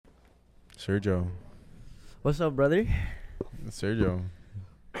Sergio. What's up, brother? Sergio.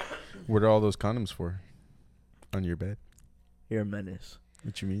 What are all those condoms for? On your bed? You're a menace.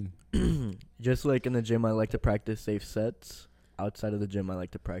 What you mean? Just like in the gym, I like to practice safe sets. Outside of the gym, I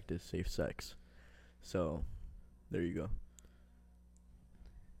like to practice safe sex. So, there you go.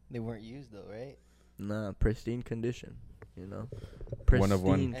 They weren't used though, right? Nah, pristine condition. You know, One of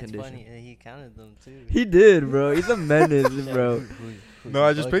one. pristine It's condition. funny. He counted them too. He did, bro. He's a menace, bro. No,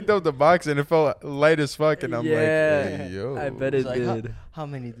 I just picked up the box and it felt light as fuck, and I'm like, Yeah, hey, yo. I bet He's it like, did. How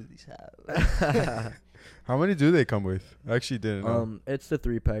many do these have? How many do they come with? I actually didn't know. It's the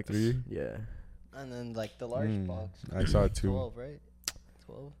 3-pack. 3? Yeah, And then like the large box. I saw 2. 12, right?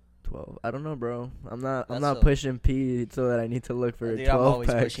 12. 12. I don't know, bro. I'm not That's pushing P so that I need to look for a Dude, I'm 12 always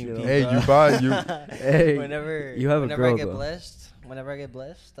pack. pushing You know? P. Hey, you bought you. Hey, whenever you have a whenever girl, I get though. whenever I get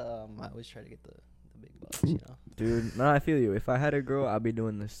blessed, I always try to get the big box, you know. Dude, no, I feel you. If I had a girl, I'd be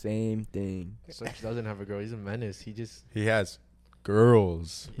doing the same thing. Serge doesn't have a girl. He's a menace. He just He has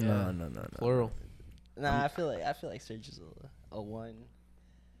girls. Yeah. No. plural. Nah, I feel like Serge is a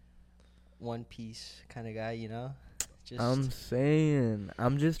one piece kind of guy, you know. Just I'm saying,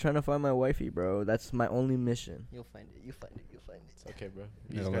 I'm just trying to find my wifey, bro. That's my only mission. you'll find it. It's okay, bro.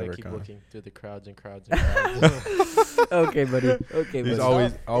 You It'll just gotta never keep come. looking through the crowds and crowds and crowds. Okay, buddy. Okay, He's buddy.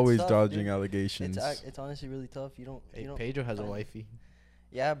 It's always tough, dodging dude. allegations. It's honestly really tough. You Hey, don't Pedro has a find- wifey.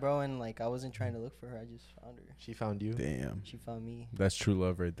 Yeah, bro, and like I wasn't trying to look for her. I just found her. She found you. Damn. She found me. That's true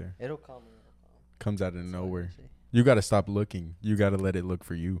love right there. It'll come. Comes out of That's all I nowhere. can say. You got to stop looking. You got to let it look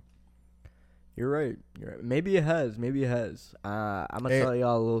for you. You're right. Maybe it has. I'm gonna Hey. tell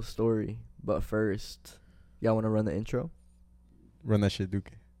y'all a little story, but first, y'all want to run the intro? Run that shit,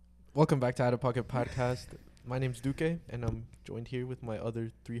 Duke. Welcome back to Out of Pocket Podcast. My name's Duque, and I'm joined here with my other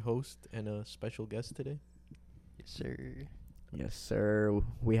 3 hosts and a special guest today. Yes, sir. Yes, sir.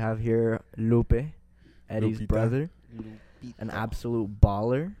 We have here Lupe, Eddie's Lupita. brother, an absolute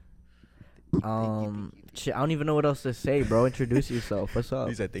baller. I don't even know what else to say, bro. Introduce yourself. What's up?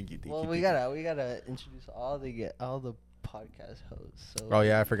 He said, thank you. Thank Well, you, we thank you." gotta introduce all the podcast hosts. So Oh,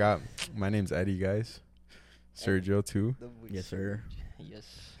 yeah, I forgot. My name's Eddie, guys. Sergio, too. Yes, sir. Yes.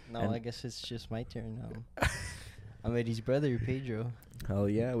 Now And- I guess it's just my turn now. I'm Eddie's brother, Pedro. Hell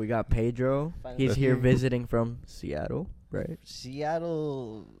yeah, we got Pedro. Finally He's here here. visiting from Seattle, right?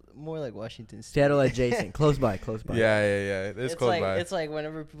 Seattle, more like Washington State. Seattle adjacent, close by. Yeah. It's close like by. it's like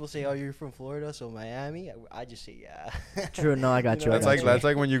whenever people say, "Oh, you're from Florida," so Miami, I just say, "Yeah." True. No, I got you. know, I That's got like you. that's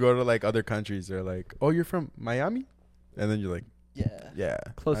like when you go to like other countries. They're like, "Oh, you're from Miami," and then you're like, Yeah. "Yeah."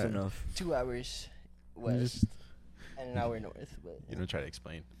 Close I- enough. 2 hours You west just and an hour north, but you don't try to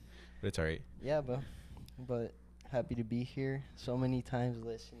explain, but it's alright. yeah, but happy to be here. So many times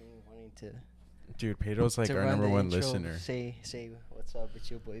listening, wanting to Dude, Pedro's like to our run number the 1 intro, listener. Say what's up. It's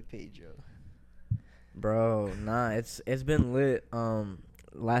your boy Pedro. Bro, nah, it's been lit.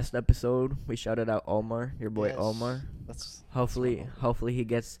 Last episode we shouted out Omar, your boy Yes, Omar. That's Hopefully he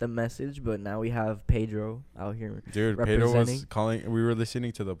gets the message. But now we have Pedro out here. Dude, Pedro was representing. calling. We were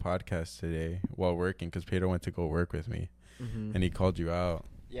listening to the podcast today while working because Pedro went to go work with me, and he called you out.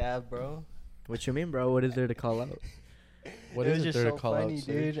 yeah, bro. What you mean, bro? What is there to call out? What it is was it just there so to call funny, out,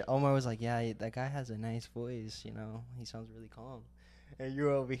 Serge? dude. Omar was like, "Yeah, that guy has a nice voice. You know, he sounds really calm." And you're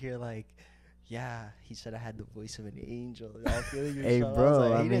over here like, "Yeah, he said I had the voice of an angel." All feeling Hey, yourself. I was bro,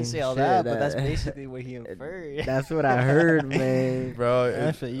 like, I he mean, didn't say all shit, that, but that's that- basically what he inferred. That's what I heard, man. Bro,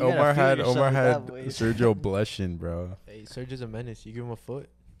 I feel- you gotta Omar feel had yourself Omar with had that voice. Sergio blushing, bro. Hey, Serge is a menace. You give him a foot,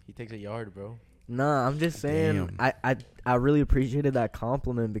 he takes a yard, bro. Nah, I'm just saying. Damn. I really appreciated that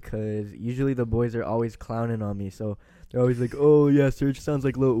compliment because usually the boys are always clowning on me. So they're always like, "Oh yeah, Serge sounds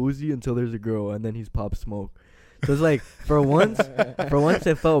like Lil Uzi until there's a girl, and then he's Pop Smoke." So it's like for once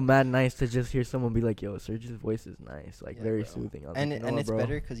it felt mad nice to just hear someone be like, "Yo, Serge's voice is nice, like Yeah, very bro. soothing." I was And like, you know and what, it's bro?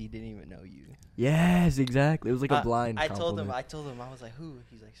 better because he didn't even know you. Yes, exactly. It was like a blind. I told him. compliment. I was like, "Who?"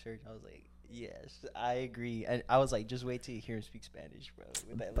 He's like, "Serge." I was like, "Yes, I agree." And I was like, "Just wait till you hear him speak Spanish, bro."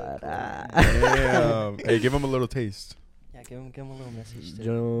 With that little But, clone. Damn. Hey, give him a little taste. Yeah, give him a little message. Too.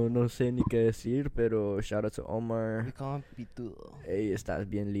 Yo no sé ni qué decir, pero shout out to We Omar. call him Pitudo. Hey, estás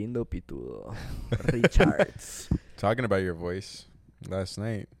bien lindo, pitudo. Richards. Talking about your voice, last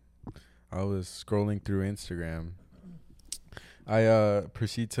night I was scrolling through Instagram. I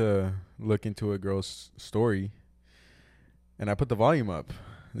proceed to look into a girl's story, and I put the volume up.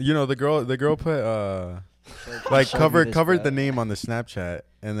 You know, the girl put like covered the name on the Snapchat,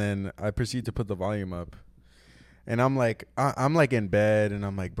 and then I proceed to put the volume up, and I'm like I'm like in bed, and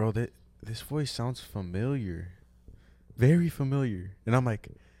I'm like, bro, this voice sounds familiar, very familiar, and I'm like,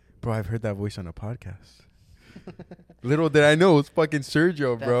 bro, I've heard that voice on a podcast. Little did I know it was fucking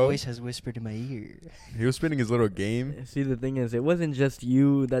Sergio, That bro. voice has whispered in my ear. He was spinning his little game. See, the thing is, it wasn't just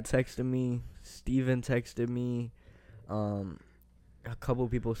you that texted me. Steven texted me. A couple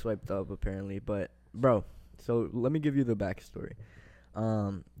people swiped up apparently, but bro. So let me give you the backstory.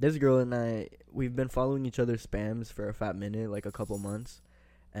 This girl and I, we've been following each other's spams for a fat minute, like a couple months.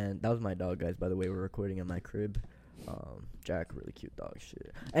 And that was my dog, guys. By the way, we're recording at my crib. Jack, really cute dog.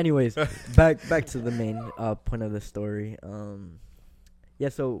 Shit. Anyways, back to the main point of the story. Yeah.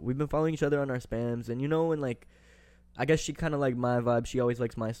 So we've been following each other on our spams, and you know when like, I guess she kind of like my vibe. She always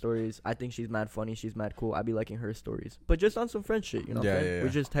likes my stories. I think she's mad funny. She's mad cool. I be liking her stories, but just on some friend shit, you know. Yeah. We're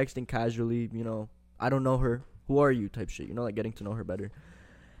just texting casually, you know. I don't know her. Who are you? Type shit, you know, like getting to know her better.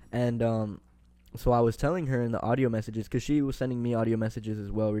 And so I was telling her in the audio messages, because she was sending me audio messages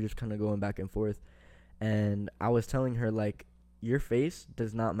as well. We're just kind of going back and forth. And I was telling her, like, your face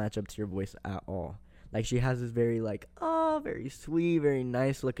does not match up to your voice at all. Like, she has this very, like, very sweet, very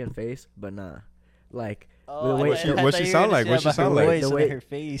nice looking face. But nah. Like, the way what she sound like? What she sound like? Her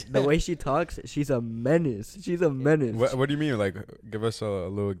face. the way she talks, she's a menace. She's a menace. What do you mean? Like, give us a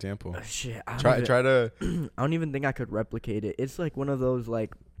little example. Shit. Try to. I don't even think I could replicate it. It's like one of those,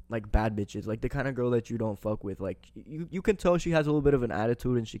 like bad bitches, like the kind of girl that you don't fuck with. Like you can tell she has a little bit of an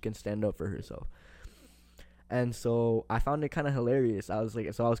attitude and she can stand up for herself. And so I found it kind of hilarious. I was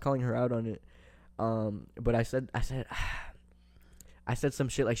calling her out on it. But I said some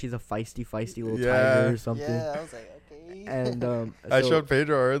shit like she's a feisty little tiger or something. Yeah, I was like, okay. And I showed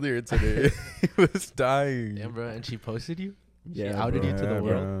Pedro earlier today. He was dying. Yeah, bro. And she posted you? Yeah, She outed you to the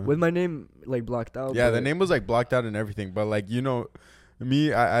world? with my name like blocked out. Yeah, but the name was like blocked out and everything. But like, you know,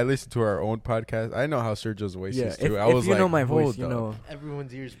 me, I listened to our own podcast. I know how Sergio's voice is too. I was if you like, know my voice, hold you up. know.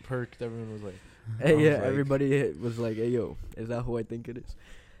 Everyone's ears perked. Everyone was like, Hey, yeah, like- everybody was like, "Hey, yo, is that who I think it is?"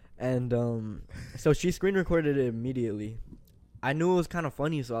 And so she screen recorded it immediately. I knew it was kind of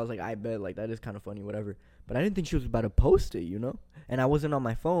funny, so I was like, "I bet, like that is kind of funny, whatever." But I didn't think she was about to post it, you know. And I wasn't on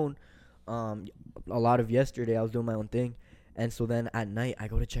my phone. A lot of yesterday, I was doing my own thing, and so then at night, I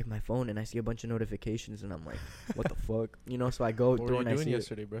go to check my phone and I see a bunch of notifications, and I'm like, "What the fuck?" You know. So I go what through were you and I doing see it.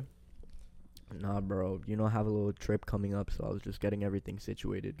 yesterday, bro? Nah, bro. You know, I have a little trip coming up, so I was just getting everything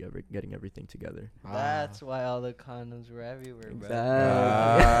situated, getting everything together. That's why all the condoms were everywhere, bro.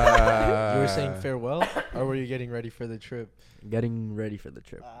 Exactly. You were saying farewell, or were you getting ready for the trip? Getting ready for the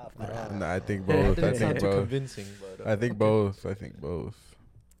trip. No, I think Yeah, both. it I doesn't think sound too both. convincing, but I think both. I think both.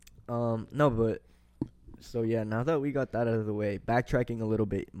 No, but so yeah, now that we got that out of the way, backtracking a little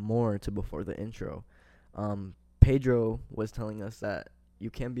bit more to before the intro, Pedro was telling us that you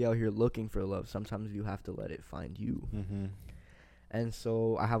can't be out here looking for love. Sometimes you have to let it find you. Mm-hmm. And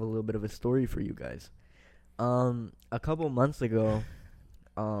so I have a little bit of a story for you guys. A couple months ago,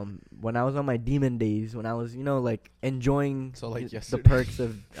 when I was on my demon days, when I was, you know, like enjoying So, like, the yesterday. perks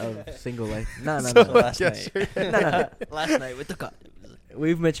of single life. No. So last Yes, night. No. Last night with the condoms.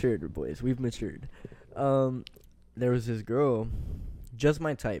 We've matured, boys. We've matured. There was this girl, just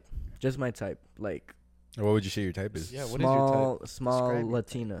my type. Like What would you say your type is? Yeah, what is your type? small Describe your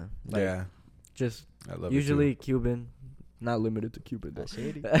Latina. Like, Yeah, just I love usually Cuban, not limited to Cuban though. That's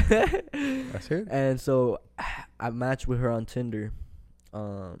it. That's it. And so I matched with her on Tinder,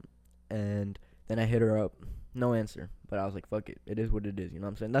 and then I hit her up. No answer, but I was like, "Fuck it, it is what it is." You know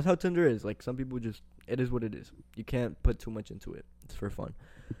what I'm saying? That's how Tinder is. Like some people just, it is what it is. You can't put too much into it. It's for fun.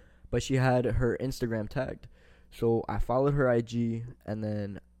 But she had her Instagram tagged, so I followed her IG, and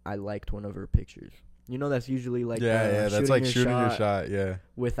then I liked one of her pictures. You know, that's usually like yeah, that's like shooting your shot. Yeah,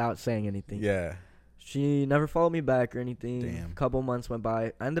 without saying anything. yeah. She never followed me back or anything. Damn. Couple months went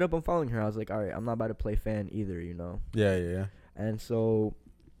by. I ended up unfollowing her. I was like, all right, I'm not about to play fan either, you know. Yeah. And so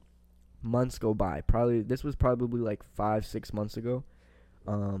months go by. This was probably like 5-6 months ago.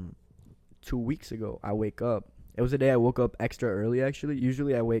 2 weeks ago, I wake up. It was a day I woke up extra early, actually.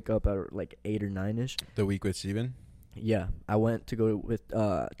 Usually I wake up at like 8 or 9ish. The week with Steven? Yeah, I went to go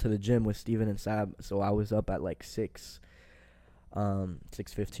to the gym with Steven and Sab, so I was up at like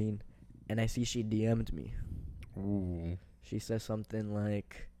 6:15, and I see she DM'd me. Ooh. She says something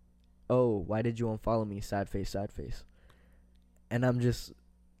like, "Oh, why did you unfollow me? Sad face." And I'm just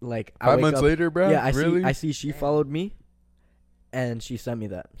like, 5 months later, bro? Yeah, Really? I see she followed me, and she sent me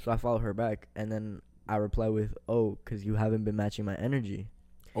that, so I follow her back, and then I reply with, "Oh, 'cause you haven't been matching my energy."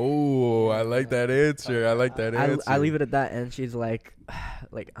 Oh, I like that answer. I like that answer. I leave it at that, and she's like,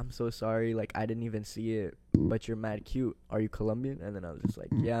 I'm so sorry, like I didn't even see it, but you're mad cute. Are you Colombian? And then I was just like,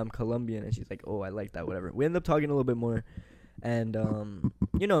 yeah, I'm Colombian, and she's like, oh, I like that, whatever. We end up talking a little bit more, and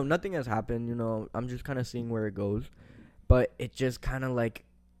you know, nothing has happened. You know, I'm just kind of seeing where it goes, but it just kind of like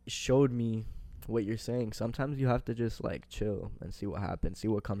showed me what you're saying. Sometimes you have to just like chill and see what happens, see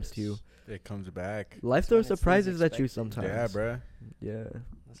what comes to you. It comes back. Life That's throws when it's least surprises at you expected. sometimes. Yeah, bruh. Yeah,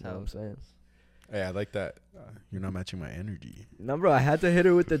 That's know how what I'm saying. Hey, I like that. You're not matching my energy. No, bro, I had to hit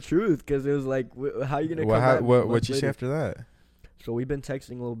her with the truth because it was like, how you gonna come back? What'd you say after that? So we've been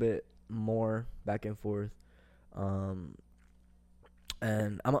texting a little bit more back and forth,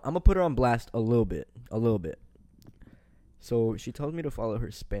 and I'm gonna put her on blast a little bit. So she tells me to follow her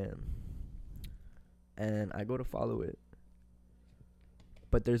spam, and I go to follow it,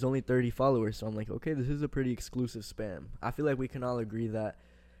 but there's only 30 followers. So I'm like, okay, this is a pretty exclusive spam. I feel like we can all agree that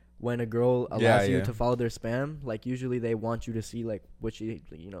when a girl allows you to follow their spam, like usually they want you to see like what she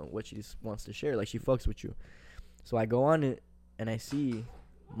wants to share, like she fucks with you. So I go on it and I see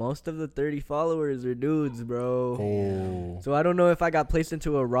most of the 30 followers are dudes, bro. Oh. So I don't know if I got placed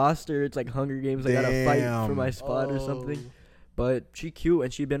into a roster. It's like Hunger Games. I gotta fight for my spot or something. But she cute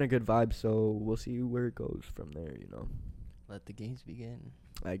and she been a good vibe, so we'll see where it goes from there, you know. Let the games begin.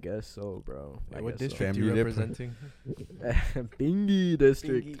 I guess so, bro. Hey, what guess district so. you Family representing? Bingy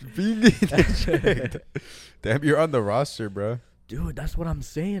district. Bingy district. Damn, you're on the roster, bro. Dude, that's what I'm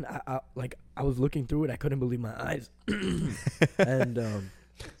saying. I was looking through it. I couldn't believe my eyes. And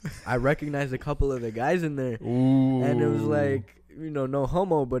I recognized a couple of the guys in there. Ooh. And it was like, no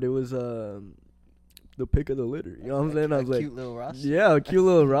homo, but it was the pick of the litter. You know what I'm saying? I was like, cute little roster. yeah, a cute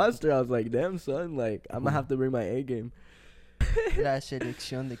little roster. I was like, damn, son, like I'm gonna have to bring my A game. La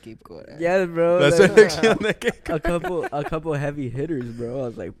selección de Cape Coral. Yeah, bro. That's a couple heavy hitters, bro. I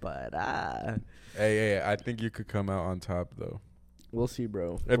was like, but Hey, I think you could come out on top though. we'll see,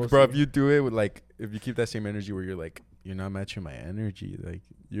 bro. If you do it with like, if you keep that same energy where you're like, you're not matching my energy, like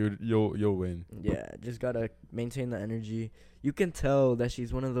you'll win. Yeah, just gotta maintain the energy. You can tell that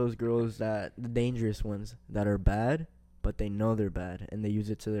she's one of those girls the dangerous ones that are bad, but they know they're bad and they use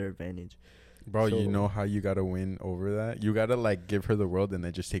it to their advantage. Bro, So- you know how you gotta win over that? You gotta like give her the world and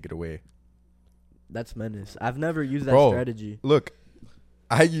then just take it away. That's menace. I've never used that Bro. strategy. Look,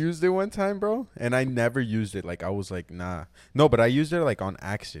 I used it one time, bro, and I never used it. Like I was like, nah. No, but I used it like on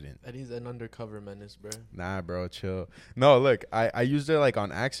accident. And he's an undercover menace, bro. Nah, bro, chill. No, look, I used it like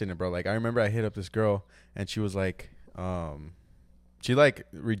on accident, bro. Like I remember I hit up this girl and she was like, she like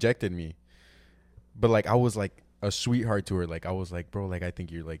rejected me. But like I was like a sweetheart to her. Like I was like, bro, like I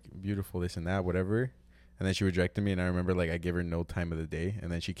think you're like beautiful, this and that, whatever. And then she rejected me, and I remember like I gave her no time of the day,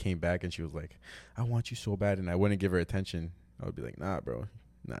 and then she came back and she was like, I want you so bad, and I wouldn't give her attention. I would be like, nah, bro,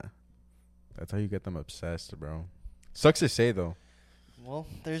 nah. That's how you get them obsessed, bro. Sucks to say though. Well,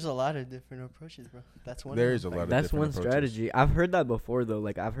 there's a lot of different approaches, bro. That's one. There of is a them. lot of That's different one approaches. strategy. I've heard that before though.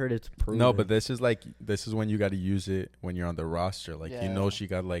 Like I've heard it's proven. No, but this is when you got to use it when you're on the roster. Like you know Yeah. she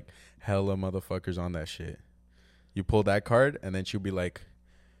got like hella motherfuckers on that shit. You pull that card, and then she'll be like,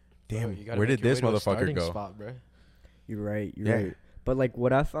 damn, Bro, you gotta where make did your this way to a motherfucker starting go? Spot, bro. You're right. You're Yeah. right. But like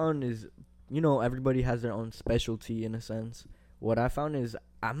what I found is, everybody has their own specialty in a sense. What I found is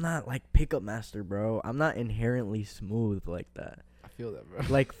I'm not like pickup master, bro. I'm not inherently smooth like that. I feel that, bro.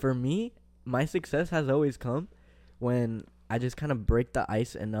 Like for me, my success has always come when I just kind of break the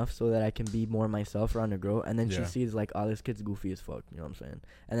ice enough so that I can be more myself around a girl, and then she Yeah. sees like, oh, this kid's goofy as fuck. You know what I'm saying?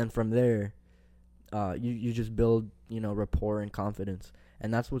 And then from there, you just build rapport and confidence,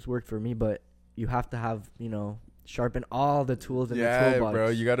 and that's what's worked for me. But you have to have sharpen all the tools in the Yeah, toolbox. bro,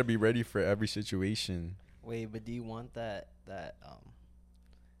 you got to be ready for every situation. Wait, but do you want that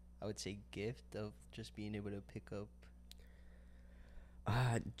I would say gift of just being able to pick up?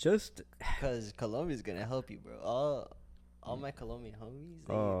 Just Because Colombia's gonna help you, bro. All my Colombian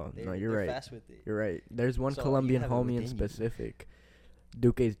homies. no, you're right. Fast with it. You're right. There's one So you Colombian have it homie in within you. specific,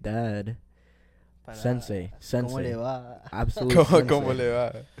 Duque's dad, Sensei. ¿Cómo le va? absolute ¿Cómo sensei. le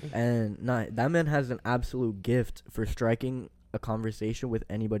va? And that man has an absolute gift for striking a conversation with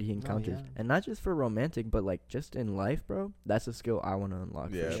anybody he encounters, yeah. and not just for romantic, but like just in life, bro. That's a skill I want to unlock.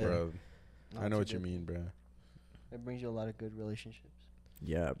 Yeah, for sure. bro. No, I it's know a what you good mean, thing. bro. It brings you a lot of good relationships.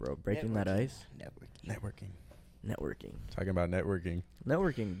 Yeah, bro. Breaking that ice. Networking. Talking about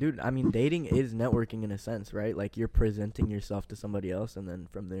networking. Dude. I mean, dating is networking in a sense, right? Like you're presenting yourself to somebody else, and then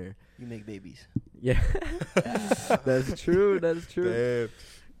from there, You make babies. yeah, that's true. That's true. Damn.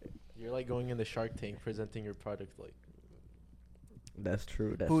 You're like going in the Shark Tank, presenting your product like. That's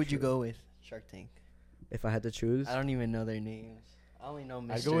true. That's Who would you true. go with? Shark Tank. If I had to choose? I don't even know their names. I only know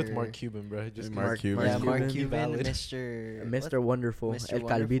Mr. I go with Mark Cuban, bro. Just Mark Cuban. Yeah, Mark Mark Cuban. Cuban, Valid. Mr. Mr. Wonderful, Mr. El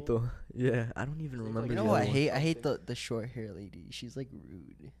Wonderful? Calvito. Yeah, I don't even Seems remember. like You the know other what? one. I hate the short hair lady. She's like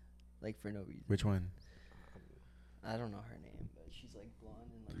rude, like for no reason. Which one? I don't know her name, but she's like blonde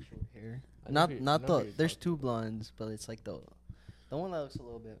and like short hair. I Not know who not you're the. There's talking two about. blondes, but it's like the The one that looks a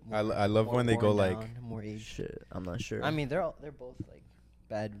little bit more. I love more when they go, worn like- down, more aged. Shit, I'm not sure. I mean, they're both like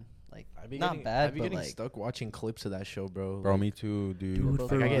bad. Like I'd be not getting, bad, I'd be but getting like stuck watching clips of that show, bro. Bro, Like, me too, dude. Dude, both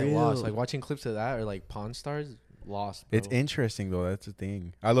for like I get real. lost. Like watching clips of that or like Pawn Stars, lost. Bro. It's interesting though. That's the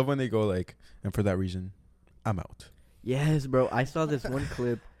thing. I love when they go like, and for that reason, I'm out. Yes, bro. I saw this one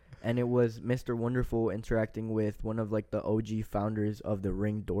clip, and it was Mr. Wonderful interacting with one of like the OG founders of the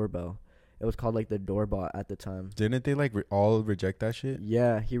Ring doorbell. It was called like the Doorbot at the time. Didn't they like all reject that shit?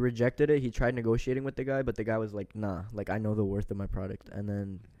 Yeah, he rejected it. He tried negotiating with the guy, but the guy was like, "Nah, like I know the worth of my product." And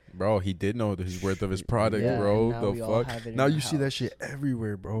then Bro, he did know his worth of his product, yeah, bro. and now we The all fuck. have it in Now our you see that house. shit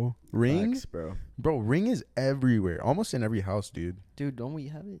everywhere, bro. Ring, facts, bro. bro. Ring is everywhere, almost in every house, dude. Dude, don't we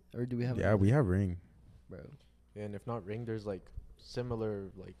have it, or do we have it? Yeah, we have Ring. Bro. And if not Ring, there's like similar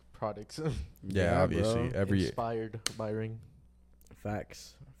like products Yeah, obviously. bro. Every inspired by Ring.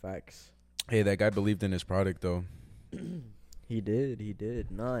 Facts. hey, that guy believed in his product though. He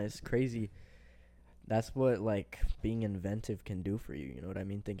did. Nah, it's crazy. That's what like being inventive can do for you. You know what I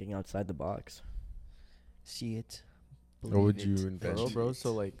mean? Thinking outside the box. See it. What would believe you it, invent? Bro.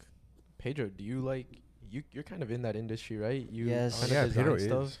 So like, Pedro, do you like you're kind of in that industry, right? You Yes. kind Yeah, of design Pedro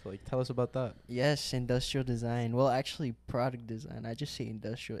stuff. is. Like, tell us about that. Yes, industrial design. Well, actually, product design. I just say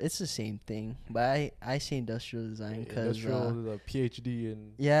industrial. It's the same thing, but I say industrial design because Industrial PhD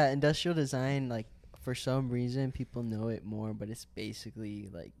in. yeah, industrial design. Like for some reason, people know it more, but it's basically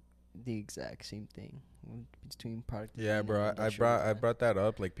like the exact same thing between product. Yeah, design bro. and I industrial design. brought that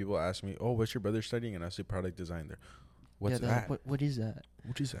up. Like people ask me, "Oh, what's your brother studying?" And I say product design. There. What's Yeah, they're that? like, what is that?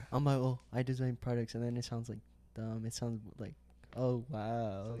 What is that? I'm like, oh, I design products, and then it sounds like dumb. It sounds like, oh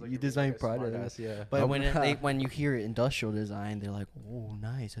wow, Sounds like you you're design like a smart products. ass, yeah. But Oh, when you hear industrial design, they're like, oh,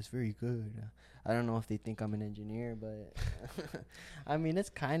 nice, that's very good. I don't know if they think I'm an engineer, but I mean, it's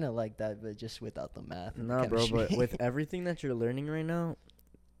kind of like that, but just without the math. and the Nah, bro, but chemistry. with everything that you're learning right now,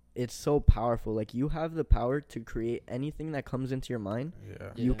 it's so powerful. Like you have the power to create anything that comes into your mind.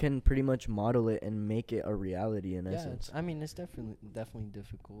 Yeah. You Yeah. can pretty much model it and make it a reality in yeah, essence. I mean, it's definitely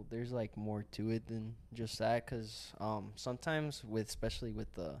difficult. There's like more to it than just that, cause sometimes especially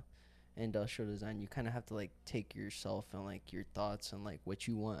with the industrial design, you kind of have to like take yourself and like your thoughts and like what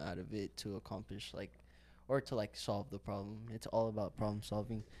you want out of it to accomplish like, or to like solve the problem. It's all about problem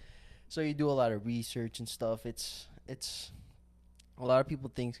solving. So you do a lot of research and stuff. It's a lot of people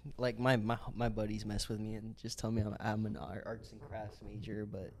think like my buddies mess with me and just tell me I'm an arts and crafts major,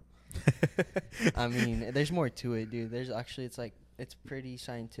 but I mean, there's more to it, dude. There's actually, it's pretty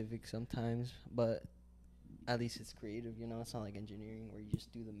scientific sometimes, but at least it's creative, you know? It's not like engineering where you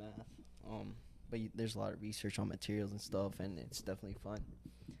just do the math. But there's a lot of research on materials and stuff, and it's definitely fun.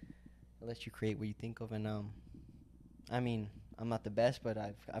 It lets you create what you think of, and I mean, I'm not the best, but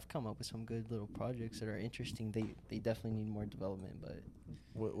I've come up with some good little projects that are interesting. They definitely need more development, but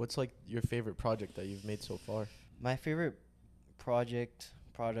What's like your favorite project that you've made so far? my favorite product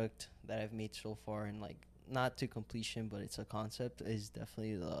that I've made so far, and like not to completion, but it's a concept, is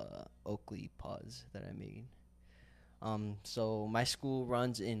definitely the OakleyPods that I made. So my school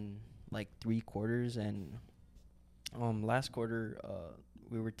runs in like 3 quarters, and last quarter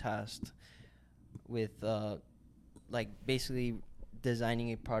we were tasked with like basically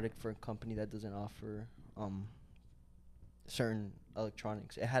designing a product for a company that doesn't offer certain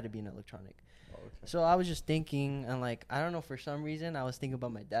electronics. It had to be an electronic. So I was just thinking, and like I don't know, for some reason I was thinking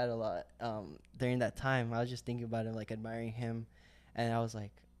about my dad a lot during that time. I was just thinking about him, like admiring him, and I was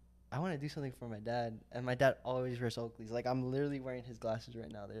like, I want to do something for my dad. And my dad always wears Oakleys. Like I'm literally wearing his glasses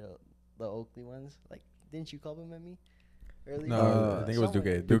right now. They're the Oakley ones. Like, didn't you compliment me earlier? No, I think it was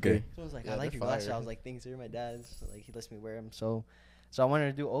Someone- Duque. Duque. So I was like, Yeah, I like they're your glasses. fire. I was like, thanks, they're my dad's. So, like he lets me wear them. So I wanted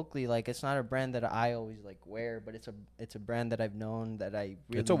to do Oakley. Like it's not a brand that I always like wear, but it's a brand that I've known, that I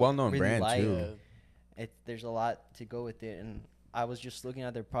really It's a well-known really brand, like. too. There's a lot to go with it, and I was just looking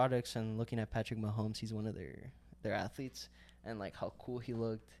at their products and looking at Patrick Mahomes. He's one of their athletes, and like how cool he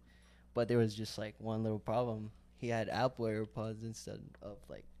looked. But there was just like one little problem. He had Apple AirPods instead of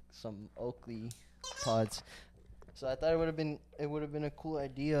like some Oakley pods. So I thought it would have been a cool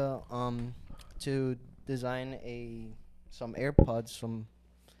idea to design some AirPods, some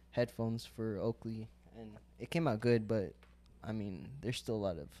headphones for Oakley, and it came out good. But I mean, there's still a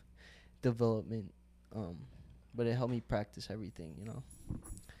lot of development. But it helped me practice everything, you know.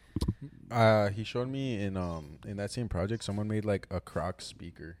 He showed me in that same project, someone made like a Crocs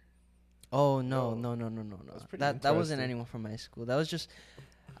speaker. Oh no. That's pretty That wasn't interesting. anyone from my school. That was just.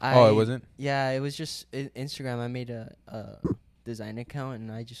 It wasn't? Yeah, it was just Instagram. I made a design account,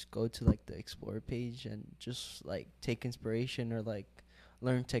 and I just go to like the explore page and just like take inspiration or like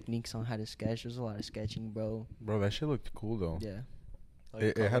learn techniques on how to sketch. There's a lot of sketching, bro. Bro, that shit looked cool though. Yeah. Like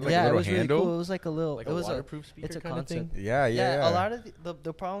It a had, cover? like, a yeah, it little was really handle? cool. It was like a little. like it a was waterproof speaker it's a kind of thing. concept. Yeah, yeah. A lot of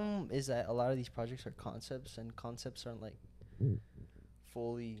the problem is that a lot of these projects are concepts, and concepts aren't like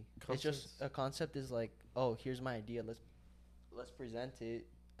fully. It's just Concepts. a concept is like, oh, here's my idea. Let's present it,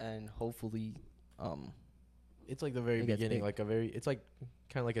 and hopefully, It's like the very It gets beginning, big. like a very. It's like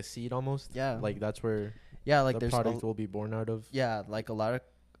kind of like a seed almost. yeah, Like that's where yeah, like the there's product will be born out of. yeah, like a lot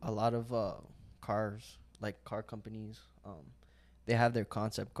of cars, like car companies, they have their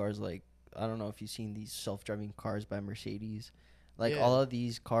concept cars. Like I don't know if you've seen these self-driving cars by Mercedes. Like Yeah. all of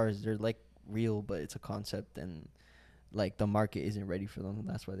these cars, they're like real, but it's a concept, and like the market isn't ready for them.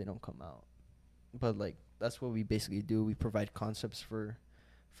 That's why they don't come out. But like that's what we basically do. We provide concepts for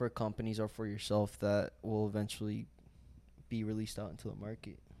companies or for yourself that will eventually be released out into the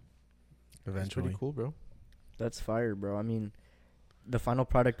market. It's Eventually. pretty cool, bro. That's fire, bro. I mean, the final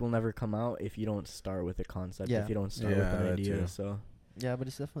product will never come out if you don't start with a concept. Yeah. If you don't start Yeah, with an that idea. too. So Yeah, but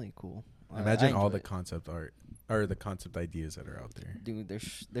it's definitely cool. I Imagine all enjoy the it. concept art or the concept ideas that are out there. Dude,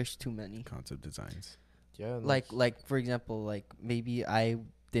 there's too many. Concept designs. Yeah. and Like that's- for example, like maybe I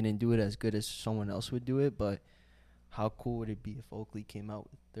didn't do it as good as someone else would do it, but how cool would it be if Oakley came out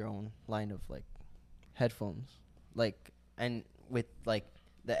with their own line of like headphones, like and with like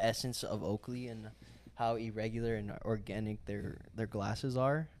the essence of Oakley and how irregular and organic their glasses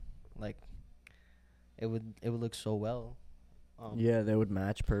are, like it would look so well. yeah, they would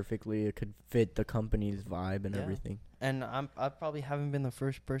match perfectly. It could fit the company's vibe and Yeah. everything. And I probably haven't been the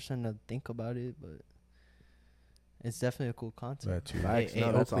first person to think about it, but it's definitely a cool concept. That too. Facts. Hey,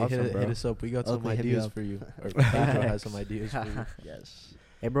 No, that's Oakley, awesome, hit bro. us up. We got some Oakley, hit me ideas up. for you. Or Pedro has some ideas for you. Yes.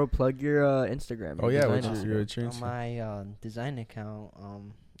 Hey, bro, plug your Instagram. Oh your yeah, design what's Instagram. your On insurance? my design account,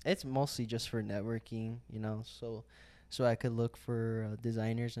 it's mostly just for networking, so I could look for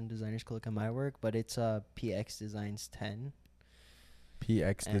designers and designers could look at my work. But it's PX Designs 10.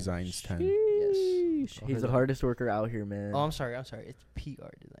 PX And Designs 10. Yes. Sheesh, I'll he's hit the up. hardest worker out here, man. Oh, I'm sorry. It's PR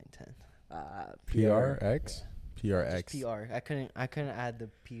Design 10. PRX? Just PRX. PR. I couldn't add the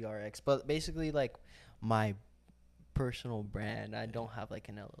PRX, but basically like my personal brand. I don't have like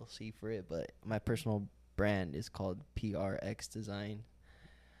an LLC for it, but my personal brand is called PRX Design.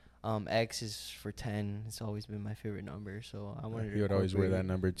 X is for 10. It's always been my favorite number, so I wanted to. You would always wear that incorporate it.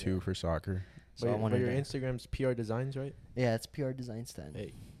 number 2 Yeah. for soccer. So But I your, wanted but your to. Instagram's PR Designs, right? Yeah, it's PR Designs 10.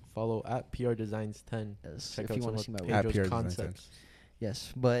 Hey, follow at PR Designs 10. Yes, Check if out you some want to of see my At work. PR Pedro's Designs 10. concepts.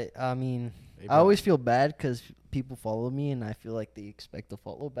 Yes, but I mean, Hey, I bro. always feel bad because people follow me and I feel like they expect a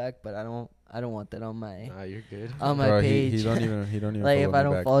follow back, but I don't want that on my Nah, you're good. on my Bro, page. he don't even like follow if I me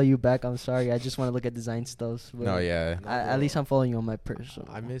don't back. follow you back, I'm sorry. I just want to look at design stuff. But No, yeah. No, at bro. least I'm following you on my personal.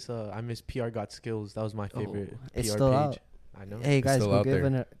 I miss PR Got Skills. That was my favorite PR it's still page. out. I know. Hey It's guys, still go out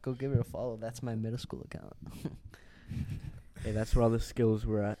there. go give it a follow. That's my middle school account. Hey, that's where all the skills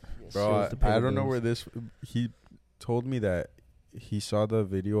were at. Bro, Skills to pay I the don't know bills. where this. He told me that he saw the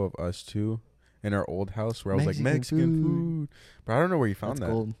video of us two in our old house where I was like Mexican Mexican food. But I don't know where he found That's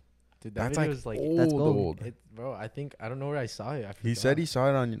that. gold. Dude, that That's video like is like old, That's gold. old. bro. I think I don't know where I saw it. I He said he forgot. saw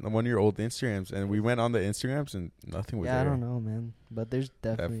it on one of your old Instagrams, and we went on the Instagrams, and nothing was Yeah, there. I don't know, man. But there's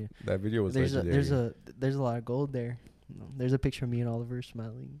definitely That video was there's legendary. there's a lot of gold there. There's a picture of me and Oliver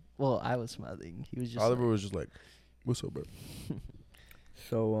smiling. Well, I was smiling. He was just Oliver like, was just like, "What's up, bro?"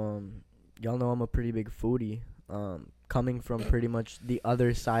 So, y'all know I'm a pretty big foodie. Coming from pretty much the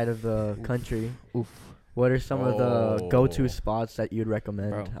other side of the Oof. country. Oof. What are some of the go-to Oh. spots that you'd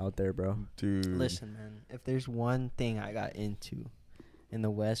recommend Bro. out there, bro? Dude, Listen, man. If there's one thing I got into in the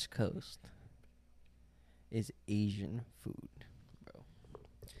West Coast, is Asian food, bro.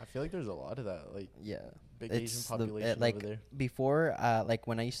 I feel like there's a lot of that. Like Yeah. big It's Asian the- population like, over there. Before, like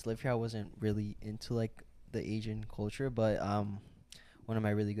when I used to live here, I wasn't really into like the Asian culture, but one of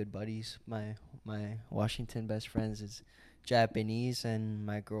my really good buddies, my Washington best friends, is Japanese, and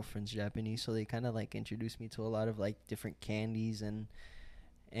my girlfriend's Japanese, so they kind of like introduced me to a lot of like different candies and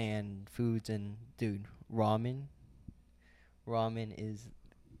foods. And dude, ramen is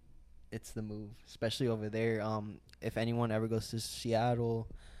it's the move, especially over there. If anyone ever goes to Seattle,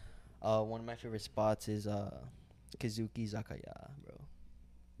 one of my favorite spots is Kazuki Zakaya, bro.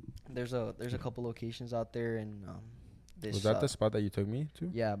 There's a couple locations out there, and this was that the spot that you took me to?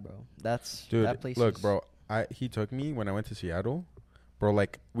 yeah, bro. That's Dude, that place. look, is- bro. He took me when I went to Seattle, bro.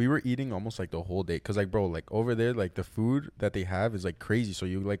 Like we were eating almost like the whole day, cause like, bro, like over there, like the food that they have is like crazy. So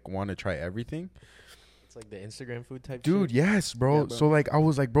you like want to try everything. It's like the Instagram food type Dude, shit. yes, bro. Yeah, bro. So like I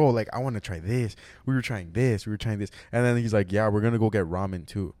was like, bro, like I want to try this. We were trying this. And then he's like, yeah, we're gonna go get ramen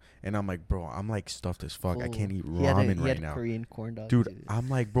too. And I'm like, bro, I'm like stuffed as fuck. I Full. can't eat He had ramen he right had now. Korean corn dogs. Dude, I'm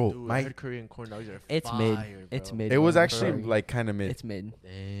like, bro, Dude, I my heard Korean corn dogs are It's fire, mid. bro. It's mid. it was bro. actually Sorry. like kind of mid. It's mid.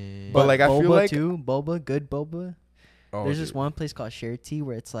 Dang. But, like, I feel boba like- too. Boba, good boba. Oh, There's this dude. one place called Share Tea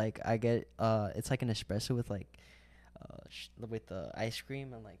where it's like I get it's like an espresso with like with ice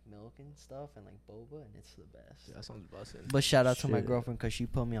cream and like milk and stuff and like boba, and it's the best. Yeah, that sounds busting. But shout out to my Shit. girlfriend because she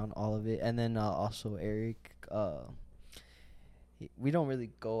put me on all of it, and then also Eric. We don't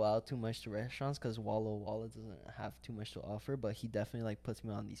really go out too much to restaurants because Walla doesn't have too much to offer, but he definitely like puts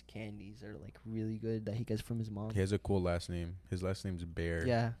me on these candies that are like really good that he gets from his mom. He has a cool last name. His last name's Bear.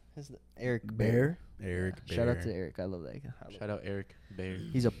 Yeah, Eric Bear? Eric Yeah. Bear. Shout out to Eric. I love that guy. Shout out Eric Bear.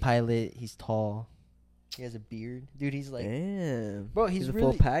 He's a pilot. He's tall. He has a beard, dude. He's like, Damn. bro. He's a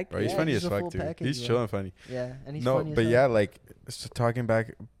really full pack. Bro, he's Yeah, funny he's as a fuck, full dude. package, He's bro. chilling funny. Yeah, and he's No, funny as but hell. yeah, like talking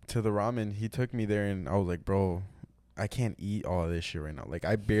back to the ramen, he took me there and I was like, bro, I can't eat all of this shit right now. Like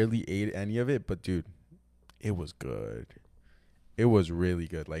I barely ate any of it, but dude, it was good. It was really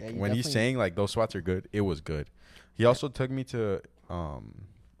good. Like Yeah, you when he's definitely- saying like those spots are good, it was good. He also took me to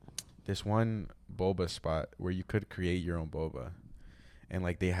this one boba spot where you could create your own boba. And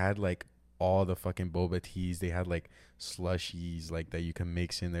like they had like all the fucking boba teas. They had like slushies like that you can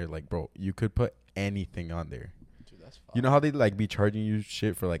mix in there. Like bro, you could put anything on there. Dude, that's fire. You know how they like be charging you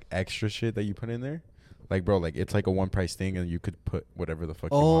shit for like extra shit that you put in there? Like bro, like it's like a one price thing and you could put whatever the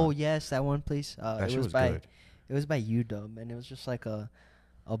fuck you Oh want. yes, that one place. That It shit was was by good. it was by UW, and it was just like a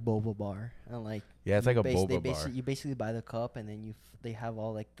boba bar, and like Yeah, it's you like a bas- they boba bar. You basically buy the cup, and then they have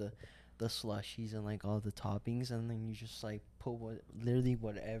all like the slushies and like all the toppings, and then you just like put literally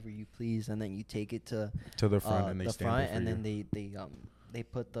whatever you please, and then you take it to To the front and they the stand front, there for and you. then they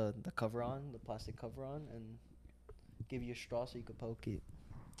put the cover on, the plastic cover on, and give you a straw so you could poke it.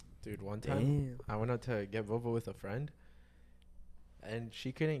 Dude, one time Damn. I went out to get boba with a friend, and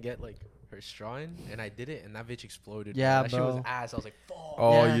she couldn't get like her straw in, and I did it, and that bitch exploded. bro. Yeah, that shit was bro. ass. I was like, fuck.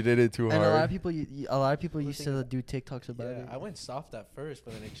 Oh, Yeah. you did it too And hard. a lot of people We're used to thinking- do TikToks about Yeah, it. I went soft at first,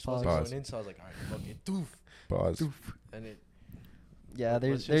 but then it exploded Pause. going in, so I was like, alright, fuck it, doof. Pause. And it, Yeah, Let's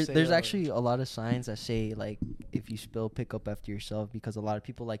there's just say, there's actually a lot of signs that say like if you spill, pick up after yourself, because a lot of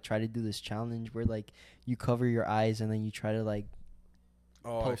people like try to do this challenge where like you cover your eyes and then you try to like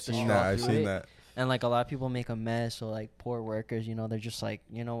Oh, I've poke the seen straw that. I've through seen it. that. And like a lot of people make a mess, so like poor workers, they're just like,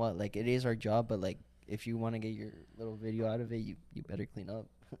 you know what, like it is our job, but like if you want to get your little video out of it, you better clean up.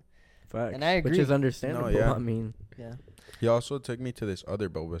 Facts. And I Which agree. is understandable. yeah. I mean, Yeah, He also took me to this other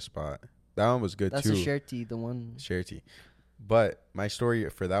boba spot. That one was good that's too. a share tea, the one. Share tea. But my story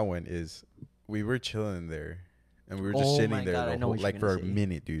for that one is we were chilling there and we were just Oh sitting my there God, I the know whole, what you're like for gonna a say.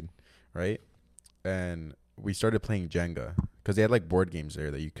 minute, dude. Right? And we started playing Jenga because they had like board games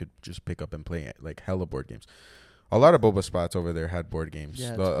there that you could just pick up and play, like hella board games. A lot of boba spots over there had board games. Yeah,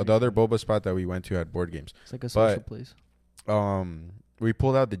 it's the pretty other cool. boba spot that we went to had board games. It's like a social But- place. We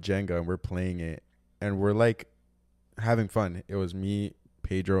pulled out the Jenga and we're playing it and we're like having fun. It was me,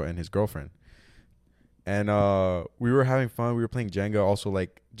 Pedro, and his girlfriend. And we were having fun. We were playing Jenga, also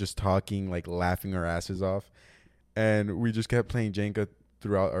like just talking, like laughing our asses off. And we just kept playing Jenga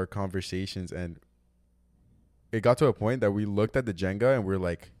throughout our conversations. And it got to a point that we looked at the Jenga and we're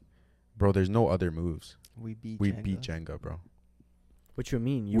like, bro, there's no other moves. We beat Jenga, bro. what you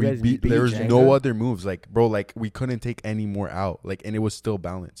mean? You We guys beat, beat there was Jenga? no other moves. Like, bro, like we couldn't take any more out. Like, and it was still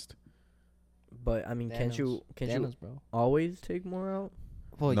balanced. But I mean, can't you bro? always take more out?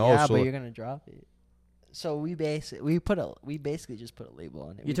 Well, No, yeah, so- but you're gonna drop it. So we basically just put a label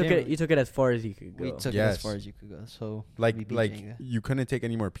on it. You took it as far as you could go. We took it Yes. as far as you could go. So Like, we beat like Jenga. you couldn't take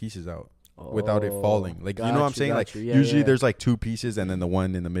any more pieces out without it falling. Like, you know what I'm got saying? Like, got you. Yeah, usually yeah. there's like two pieces and then the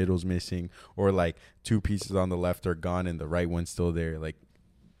one in the middle's missing, or like two pieces on the left are gone and the right one's still there. Like,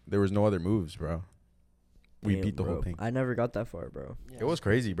 there was no other moves, bro. We Damn, beat the whole bro. thing. I never got that far, bro. Yeah, It was so-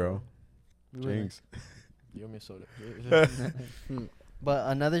 crazy, bro. we were like- Jinx. give me a soda.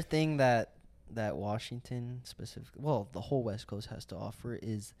 But another thing that Washington the whole West Coast has to offer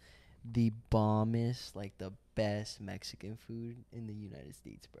is the bombest, like the best Mexican food in the United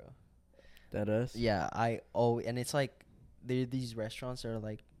States, bro. That us? Yeah, and it's like there are these restaurants that are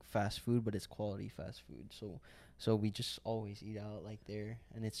like fast food, but it's quality fast food. So we just always eat out like there,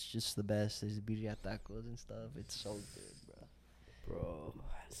 and it's just the best. There's birria tacos and stuff. It's so good, bro. Bro,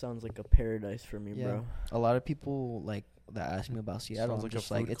 sounds like a paradise for me, Yeah. bro. A lot of people like that ask me about Seattle. Sounds I'm like a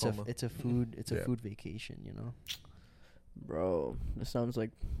just like food coma. it's a food Yeah. vacation, you know. Bro, this sounds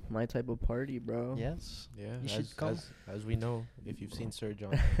like my type of party, bro. Yes. Yeah, You should come. as we know, if you've seen Serge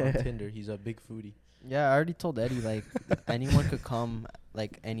on Tinder, he's a big foodie. Yeah, I already told Eddie like anyone could come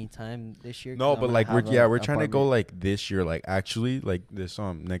like anytime this year. No, 'cause I'm but gonna like have we're a trying to go apartment. like this year, like actually like this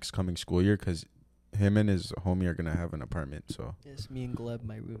next coming school year, because him and his homie are gonna have an apartment. So Yes, me and Gleb,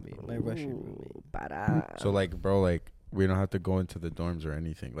 my roommate, my Russian roommate. Bada. so like bro, like we don't have to go into the dorms or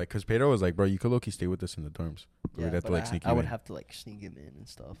anything. Like, cause Pedro was like, bro, you could low-key stay with us in the dorms. But we'd have to but like sneak I you would in. have to like sneak him in and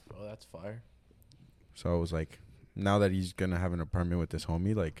stuff. Bro, that's fire. So I was like, now that he's gonna have an apartment with this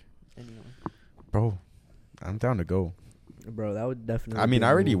homie, like, Anyway, bro, I'm down to go. Bro, that would definitely. I mean, be a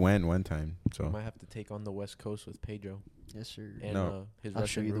I already move. went one time, We so might have to take on the West Coast with Pedro yes sir. and No. his I'll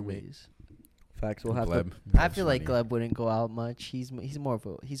show Russian you the roommate. ways. Facts. We'll have to. Gleb. I Gleb's feel like funny. Gleb wouldn't go out much. He's more of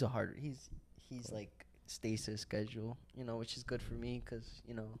a he's like stays to his schedule, which is good for me because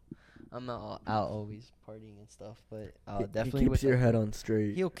I'm not out always partying and stuff. But He definitely keeps with your like, head on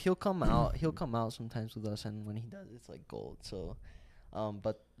straight. He'll come out. He'll come out sometimes with us, and when he does, it's like gold. So,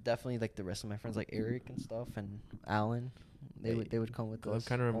 but definitely like the rest of my friends, like Eric and stuff, and Alan, they would come with us. Gleb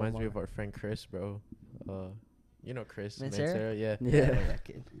kind of reminds me of Omar. our friend Chris, bro. Chris Mancera? Mancera, yeah. Yeah. I know that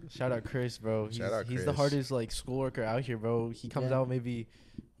kid. Shout out Chris, bro. Shout out He's the Chris. hardest like schoolworker out here, bro. He comes Yeah. out maybe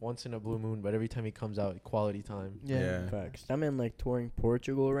once in a blue moon, but every time he comes out, quality time. Yeah. Facts. That man like touring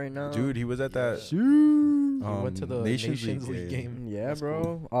Portugal right now. Dude, he was at that. He went to the Nations League game. Yeah, That's bro.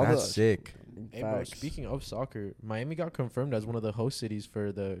 cool. All That's the sick. Hey, bro, Facts. speaking of soccer, Miami got confirmed as one of the host cities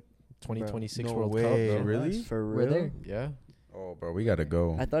for the 2026 no World way, Cup. Bro. really? For We're real. there. Yeah. Oh, bro, we gotta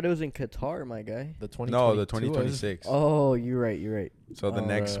go. I thought it was in Qatar, my guy. The 2022 No, the was- 2026. Oh, you're right. So the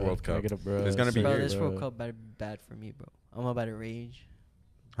next Bruh, World can I Cup. get a bruh? It's gonna be Bro, here. this World Bruh. Cup better be bad for me, bro. I'm about to rage.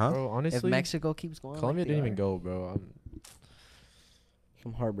 Huh? Bro, If honestly, Mexico keeps going, Colombia like they didn't even are. go, bro.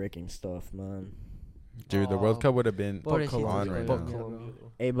 Some heartbreaking stuff, man. Dude, the World Cup would have been Pobrecito, on bro. right But now. Colombia,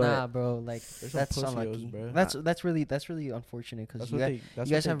 Hey, but Nah, bro, like There's some that's pussios, unlucky. bro. That's really unfortunate because That's you what guys, they.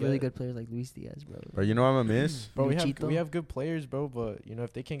 you guys have really good players like Luis Diaz, bro. Bro, you know what I'm gonna miss? Bro, we Luchito. have good players, bro. But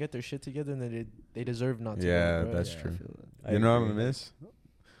if they can't get their shit together, then they deserve not to. Yeah, go, bro. that's I true. feel that. I You know what I'm agree. gonna miss?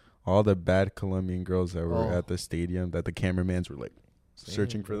 All the bad Colombian girls that were Oh. at the stadium that the cameramans were like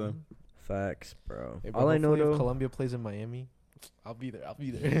searching for bro. them. Facts, bro. Hey, bro, All I know hopefully if though, Colombia plays in Miami, I'll be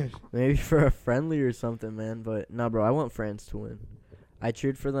there. maybe for a friendly or something, man. But nah, bro, I want France to win. I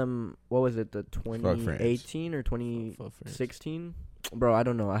cheered for them. What was it? The France. 2018 or Fuck France. 2016? Bro, I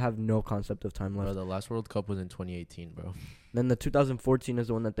don't know. I have no concept of time Bro, left. the last World Cup was in 2018, bro. Then the 2014 is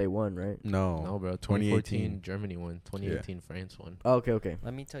the one that they won, right? No, No, bro. 2018. 2014, Germany won. 2018, France won. Oh, okay.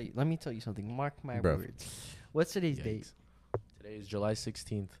 Let me tell you something. Mark my Bro. words. What's today's date? Yikes. Today is July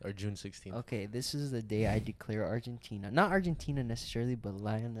 16th or June 16th. Okay, this is the day I declare Argentina, not Argentina necessarily, but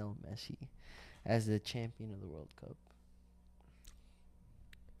Lionel Messi, as the champion of the World Cup.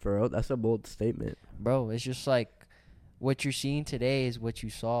 For real, that's a bold statement. Bro, it's just like what you're seeing today is what you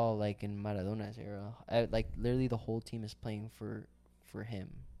saw like in Maradona's era. Like literally the whole team is playing for him,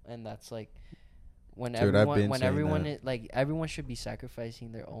 and that's like when Dude, I've been when saying everyone that. like everyone should be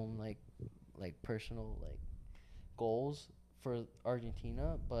sacrificing their own like personal like goals for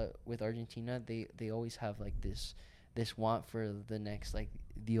Argentina, but with Argentina they always have like this want for the next like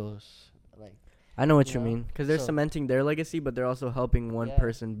Dios like. I know what You you know? mean, because they're So- cementing their legacy, but they're also helping one Yeah.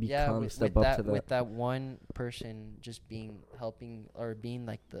 person become step up to that. With that one person just being helping or being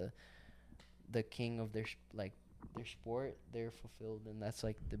like the king of their their sport, they're fulfilled, and that's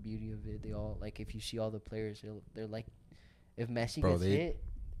like the beauty of it. They all like if you see all the players, they're like if Messi Bro, gets they- hit,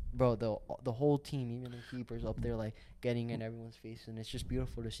 bro, the whole team, even the keepers up there, like getting in everyone's face, and it's just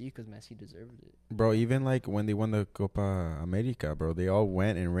beautiful to see because Messi deserved it. Bro, even like when they won the Copa America, bro, they all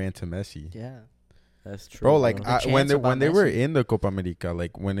went and ran to Messi. Yeah, That's true. Bro, like The when chants they about were Messi. in the Copa America,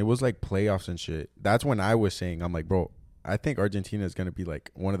 like when it was like playoffs and shit, that's when I was saying, I'm like, bro, I think Argentina is gonna be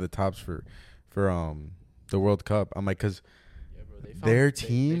like one of the tops for the World Cup. I'm like, cause Yeah, bro, they Their they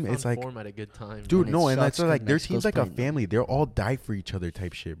team, found it's like- form at a good time. dude, it no, and that's sucks 'cause like their Mexico's team's like a playing them. family. They'll all die for each other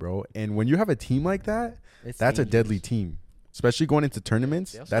type shit, bro. And when you have a team like that, that's a deadly team. Especially going into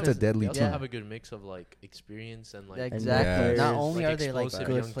tournaments, They also that's a have- deadly They also team. Yeah. have a good mix of like experience and like Yeah, And exactly. Not players. only Like are they like explosive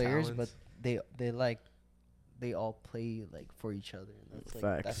good young players, talents. but they all play like for each other. And that's like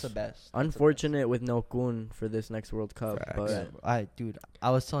Facts. that's the best. Unfortunate with no Kun for this next World Cup, Facts. but I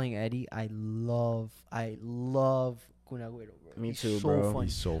was telling Eddie, I love Kun Agüero, bro. Me He's too, so bro. funny.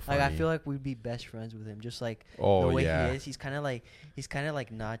 He's so funny. Like I feel like we'd be best friends with him, just like oh the way yeah, he is. He's kind of like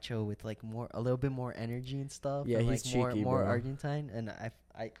Nacho with like a little bit more energy and stuff. Yeah, and he's like cheeky, more bro. Argentine, and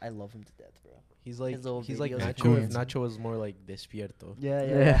I love him to death, bro. He's like His little Nacho videos. if Nacho was more like despierto.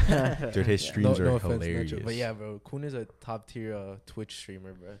 Yeah. Dude, his streams are hilarious. Nacho, but yeah, bro, Kun is a top tier Twitch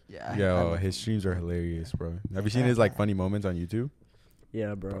streamer, bro. Yeah. Yo, his streams are hilarious, bro. Have you seen his like funny moments on YouTube?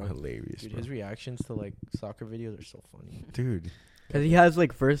 Yeah, Bro, bro. hilarious, Dude, bro. his reactions to like soccer videos are so funny. Dude, Because he has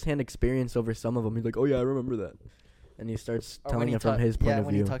like first-hand experience over some of them. He's like, oh yeah, I remember that, and he starts telling it from his point of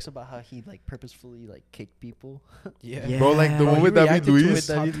when view. he talks about how he like purposefully like kicked people. Yeah. bro, like the Yeah. one with David Luis.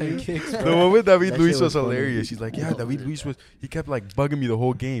 Top 10 kicks, The bro. one with David That Luis shit was was funny. hilarious. He's like, yeah, David Luis was. He kept like bugging me the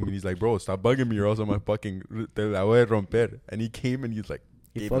whole game, and he's like, bro, stop bugging me, or else I'm gonna fucking te la voy a romper. And he came and he's like,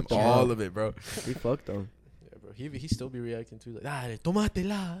 He gave him fucked him all up. of it, bro. He fucked him. Yeah, bro. He still be reacting to like, dale,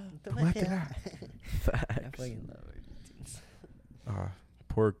 tómatela. I Facts. fucking love Argentines.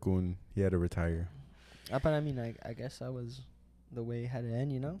 Poor Kun. He had to retire. But I mean, I guess that was the way it had to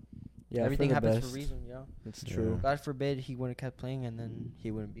end, you know? Yeah, Everything for the happens best. for a reason, you know? It's Yeah. true. God forbid he wouldn't have kept playing and then he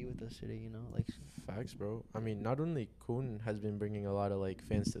wouldn't be with us today, you know? Like, Facts, bro. I mean, not only Kun has been bringing a lot of like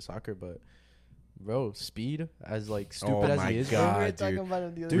fans to soccer, but bro, Speed, as like stupid Oh as my he is, God. we were dude. talking about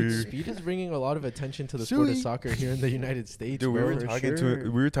him the other dude, day. Dude. Speed is bringing a lot of attention to the sport of Suey. soccer here in the United States, Dude, we bro. were for talking sure. we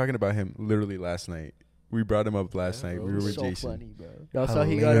were talking about him literally last night. We brought him up last Yeah, night. bro. We were with So Jason. funny, bro. Y'all saw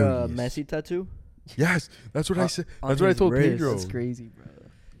he got a Hilarious. Messi tattoo? Yes, that's what I On- said. on That's what I his told wrist. Pedro. That's crazy,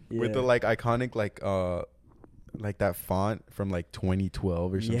 bro. With the like iconic like that font from like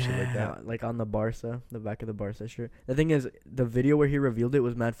 2012 or some shit like that. like on the Barca, the back of the Barca shirt. The thing is, the video where he revealed it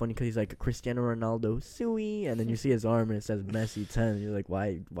was mad funny because he's like Cristiano Ronaldo, Suey, and then you see his arm and it says Messi 10. You're like,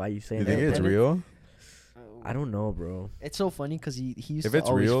 why are you saying You that? think it's And it- real? I don't know, bro. It's so funny because he used If to it's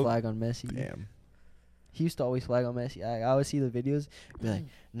always real, flag on Messi. Damn. He used to always flag on Messi. I always see the videos, be like,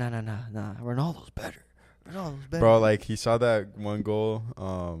 nah, Ronaldo's better. Ronaldo's better. Bro, like he saw that one goal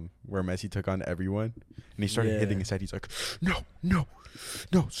where Messi took on everyone and he started Yeah. hitting his head. He's like, no,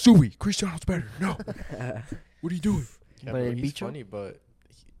 Suey, Cristiano's better. No, what are you doing? Yeah, But bro, it he's beat you? funny, but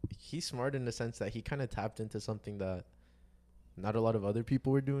he's smart in the sense that he kind of tapped into something that not a lot of other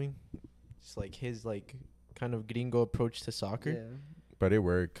people were doing. It's like his like kind of gringo approach to soccer, Yeah. But it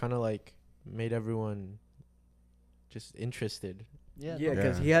worked. kind of like made everyone just interested. Yeah. Yeah, no,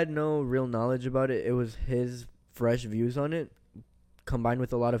 because Yeah. he had no real knowledge about it. It was his fresh views on it, combined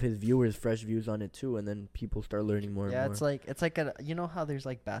with a lot of his viewers' fresh views on it too, and then people start learning more. Yeah, and it's more. like a, you know how there's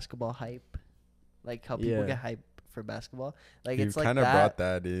like basketball hype, like how people Yeah. get hype for basketball. Like He it's like kind of that. brought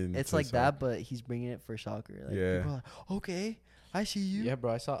that in. It's to like that, soccer. but he's bringing it for soccer. Like, Yeah. people are like, okay, I see you. Yeah,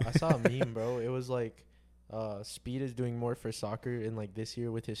 bro. I saw a meme, bro. It was like, Speed is doing more for soccer in like this year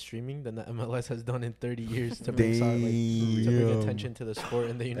with his streaming than the MLS has done in 30 years to bring to bring Damn. attention to the sport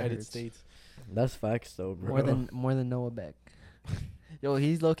in the United hurts. States. That's facts though, bro. more than Noah Beck. Yo,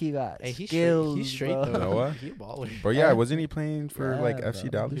 he's low key got Hey, he's skills. straight. He's straight bro. though. Noah? He a baller. Bro, yeah, wasn't he playing for like Yeah, FC bro.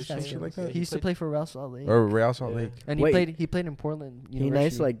 Dallas or He's some got shit like skills. that? He used to play for Real Salt Lake. Or Real Salt Yeah. Lake? And Wait. he played in Portland. He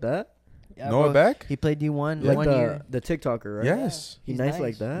nice like that? Yeah, Noah bro. Beck? He played D1 Like one year. the TikToker, right? Yes. He He's nice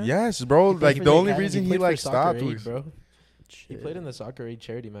like that? Yes, bro. He plays Like for the the only academy. reason he played for like Soccer stopped Aid, was bro. He Shit. played in the Soccer Aid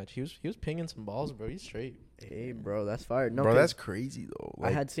charity match. He was pinging some balls, bro. He's straight. Hey, bro, that's fire. No, bro, 'cause that's crazy though.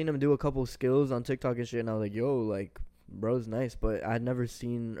 I had seen him do a couple skills on TikTok and shit, and I was like, yo, like, bro's nice, but I had never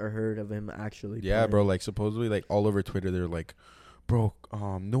seen or heard of him actually. Yeah, bro. playing. Like supposedly, like all over Twitter, they're like, "Bro,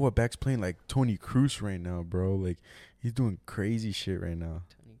 Noah Beck's playing like Tony Cruz right now, bro. Like he's doing crazy shit right now."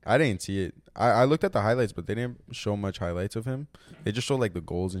 I didn't see it. I looked at the highlights, but they didn't show much highlights of him. They just showed like the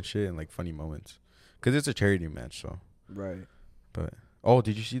goals and shit and like funny moments, cause it's a charity match. So, Right. but oh,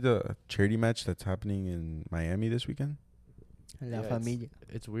 did you see the charity match that's happening in Miami this weekend? La Yeah, Familia.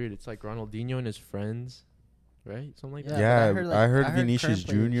 It's weird. It's like Ronaldinho and his friends, right? Something like Yeah, that. but Yeah, I heard, like- I heard I heard Vinicius current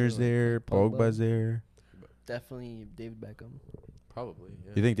players Junior's are, like, there, Pogba. Pogba's there. Definitely David Beckham. Probably.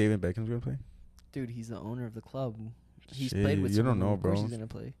 Yeah. You think David Beckham's gonna play? Dude, he's the owner of the club. He's Shit, played with you some don't of them. know, Of course bro. he's gonna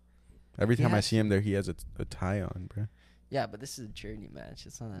play. Every He time I has see him there, he has a tie on, bro. Yeah, but this is a charity match.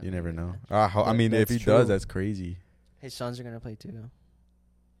 It's not that You big never of a know. match. I mean, if he That's does, true. that's crazy. His sons are gonna play too.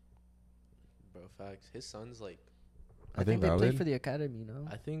 Bro, facts. His son's like, I I think think they play valid. for the academy. No,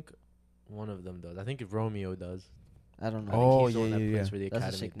 I think one of them does. I think if Romeo does. I don't know. I Oh, think he's the one yeah, that yeah, plays yeah. for the That's a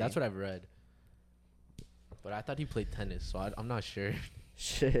academy. sick That's name. what I've read. But I thought he played tennis, so I'm not sure.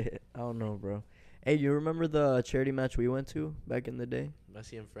 Shit. I don't know, bro. Hey, you remember the charity match we went to back in the day?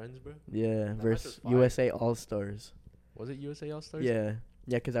 Messi and friends, bro. Yeah, match versus was fire. USA All Stars. Was it USA All Stars? Yeah,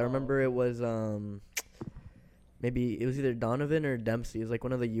 yeah, because I Oh, remember okay. it was maybe it was either Donovan or Dempsey. It was like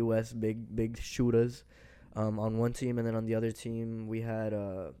one of the U.S. big shooters, on one team, and then on the other team we had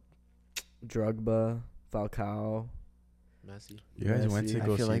Drogba, Falcao. Messi. You guys went Messi. to I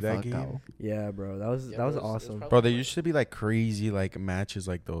go feel see like that Falcao. game? Yeah, bro, that was Yeah, that was bro, it was awesome. probably Bro, there like- used to be like crazy like matches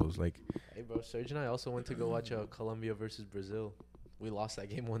like those. Like Hey, bro. Serge and I also went to go watch Colombia versus Brazil. We lost that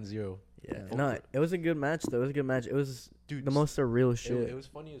game 1-0. Yeah. Oh, No, it was a good match though. It was a good match. It was Dude, the most surreal shit. It was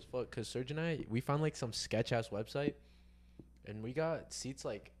funny as fuck because Serge and I, we found like some sketch ass website, and we got seats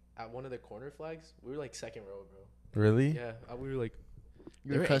like at one of the corner flags. We were like second row, bro. Really? Yeah, we were like,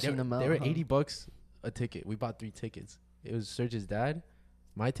 You were cussing them out. They were huh? $80 a ticket. We bought 3 tickets. It was Serge's dad,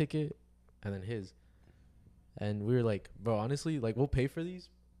 my ticket, and then his. And we were like, bro, honestly, like we'll pay for these,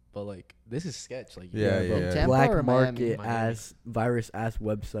 but like this is sketch. Like Yeah, bro. yeah. Tampa Black or Miami? market Miami. ass virus ass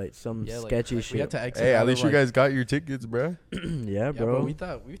website. Some yeah, sketchy we shit. had to exit Hey, out at of, least you like- guys got your tickets, bruh. Yeah, Yeah, bro. we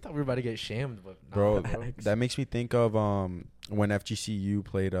thought we were about to get shamed, but nah, Bro, bro. that makes me think of when FGCU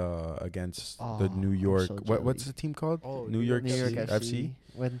played against the Oh, New I'm York. so What's jelly. the team called? Oh, New York New York FC.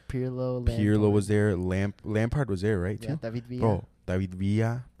 When Pirlo, Pirlo was there. Lampard was there, right? Yeah, Too. David Villa. Bro, David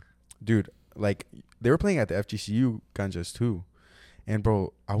Villa, dude. Like they were playing at the FGCU Ganjas too, and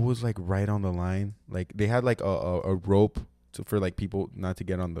bro, I was like right on the line. Like they had like a rope for like people not to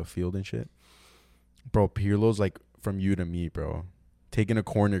get on the field and shit. Bro, Pirlo's like from you to me, bro. Taking a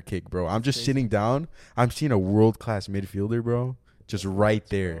corner kick, bro. I'm just sitting down. I'm seeing a world class midfielder, bro. Just right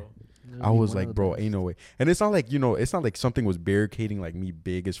there. Bro. I was like, bro, ain't no way. And it's not like, it's not like something was barricading like me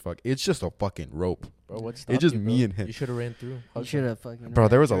big as fuck. It's just a fucking rope. Bro, what's It's just me and him. You should have ran through. You Hugged should him. have fucking. Bro,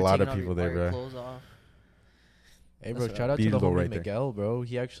 there was a You were lot of taking people all there, your bro. clothes off. Hey, bro, That's shout out to Beat the Beetle homie right there. Miguel, bro.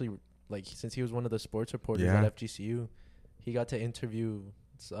 He actually, like, since he was one of the sports reporters Yeah. at FGCU, he got to interview,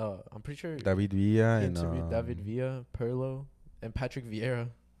 I'm pretty sure David Villa he and interviewed David Villa, Perlo, and Patrick Vieira.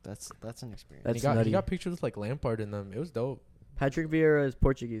 That's an experience. That's He nutty. got pictures with, like, Lampard in them. It was dope. Patrick Vieira is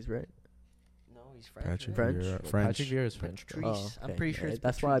Portuguese, right? No, he's French. Patrick French? Vieira. French. Patrick Vieira is French, bro. Patrice. I'm pretty sure it's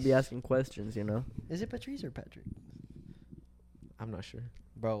That's why I be Patrice. asking questions, you know? Is it Patrice or Patrick? I'm not sure.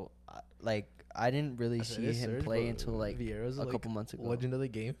 Bro, I didn't really see him play until like Vieira's a couple months ago. legend of the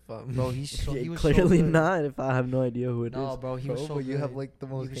game. Bro, he Yeah, was clearly so good. not if I have no idea who it is. No, bro, he was so you have good. like the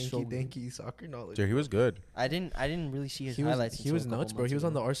He most was so good. hanky-danky soccer knowledge. Dude, he was good. I didn't really see his He was, highlights. he was until a couple nuts, bro. months He was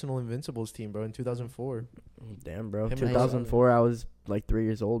on the ago. Arsenal Invincibles team, bro, in 2004. Damn, bro. Him and 2004, I was like 3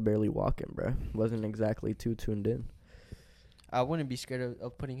 years old, barely walking, bro. Wasn't exactly too tuned in. I wouldn't be scared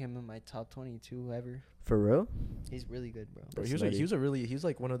of putting him in my top 22 ever. For real? He's really good, bro. Bro, That's nutty. he was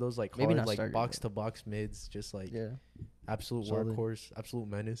like one of those like Maybe hard not like starter, box but- to box mids, just like Yeah, absolute Solid. workhorse, absolute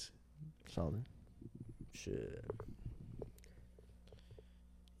menace. solid. Shit.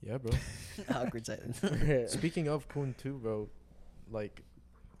 Yeah, bro. Awkward silence. Speaking of Kun too, bro, like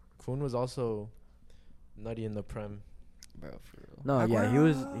Kun was also nutty in the Prem. Bro, for real. No, yeah,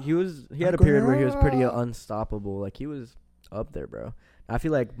 he had a period where he was pretty unstoppable. Like he was up there, bro. I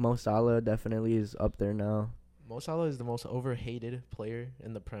feel like Mo Salah definitely is up there now. Mo Salah is the most overhated player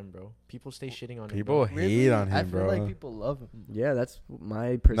in the Prem, bro. People stay shitting on him. People bro. hate on him, I feel bro. like people love him. Yeah, that's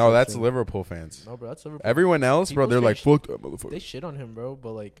my perception. No, that's Liverpool fans. No, bro, that's Liverpool. Everyone else, bro, People they're say like, sh- fuck that They motherfucker. shit on him, bro,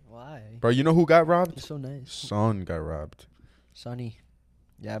 but like, Why? Bro, you know who got robbed? He's so nice. Son got robbed. Sonny.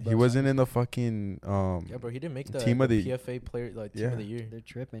 Yeah, bro. He wasn't in the fucking yeah, bro, he didn't make the Team of the- PFA player like team Yeah. of the year. They're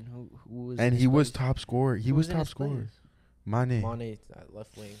tripping. Who was? and in he his was place? top scorer. He Who was in top his scorer. place? Mane. Mane at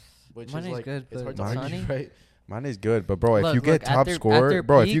left wing, which Mane's is like good, it's but hard to Mane- argue, right? Mane's good, but bro, if Look, you get look, at top their- at scorer, their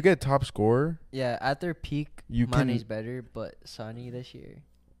bro, if you peak- get top scorer, Yeah, at their peak, You Mane's can- better, but Sonny this year.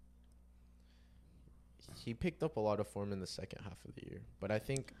 He picked up a lot of form in the second half of the year, but I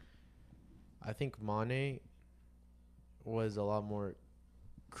think Mane was a lot more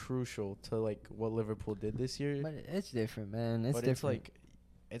crucial to like what Liverpool did this year. But it's different, man. It's but different. it's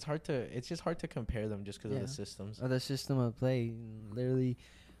like it's just hard to compare them just because of Yeah. the systems. Or the system of play. Literally,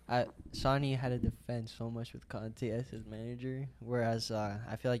 Sonny had to defend so much with Conte as his manager, whereas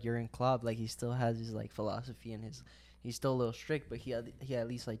I feel like Jurgen Klopp, like he still has his like philosophy and he's still a little strict, but he at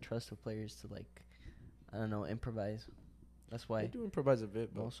least like trusts the players to like, I don't know, improvise. That's They why. do improvise a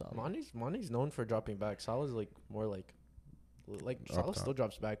bit, Mo but Salah. Mane's known for dropping back. Salah's like more like Up Salah top. still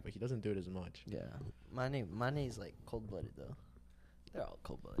drops back, but he doesn't do it as much. Yeah, Mane's like cold blooded though. They're all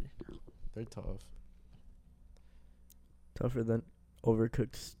cold blooded. They're tough. Tougher than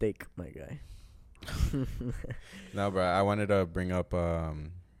overcooked steak, my guy. no, bro, I wanted to bring up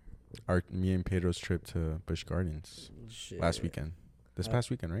me and Pedro's trip to Busch Gardens last weekend. This past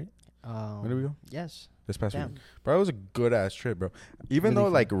weekend, right? When did we go? Yes. This past Damn. weekend. Bro, it was a good ass trip, bro. Even Really though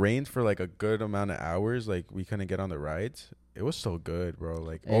fun. like rained for like a good amount of hours, like we couldn't get on the rides. It was so good, bro.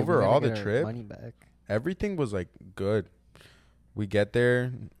 Like Hey, we overall gotta the get our trip, money back. everything was like good. We get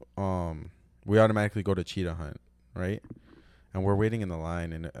there, we automatically go to Cheetah Hunt, right? And we're waiting in the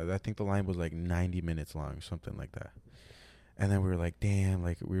line, and I think the line was like 90 minutes long, something like that. And then we were like, damn,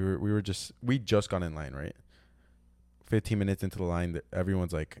 like we just got in line, right? 15 minutes into the line,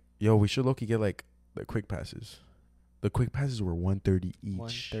 everyone's like, "Yo, we should low-key get like the quick passes." The quick passes were $130 each.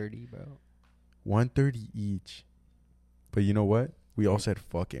 130, bro. $130 each. But you know what? We all said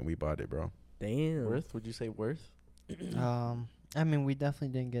fuck it and we bought it, bro. Damn. Worth? Would you say worth? I mean, we definitely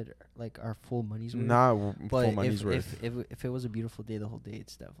didn't get like our full money's worth. Nah, But full money's worth. if it was a beautiful day the whole day,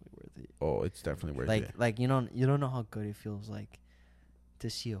 it's definitely worth it. Oh, it's definitely worth Like it. like you don't know how good it feels like to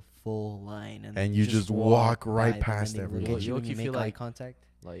see a full line And you just walk right past everyone. everyone. You, You you feel make eye like- contact.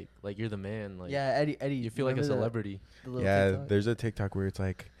 Like you're the man. Like Yeah, Eddie. you feel like a remember celebrity. the little Yeah, TikTok? there's a TikTok where it's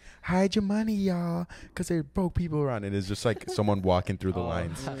like, hide your money, y'all, because there broke people around. And it's just like someone walking through the Oh.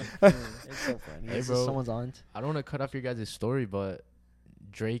 lines. It's so funny. Hey, It's bro. just someone's aunt. I don't want to cut off your guys' story, but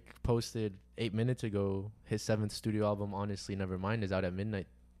Drake posted 8 minutes ago his 7th studio album, Honestly Nevermind, is out at midnight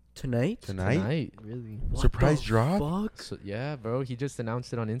Tonight? Tonight? Really? What Surprise the drop? Fuck? So yeah, bro, he just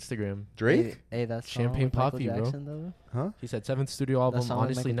announced it on Instagram. Drake? Hey, that's Champagne Poppy, bro. Though? Huh? He said 7th studio album, song with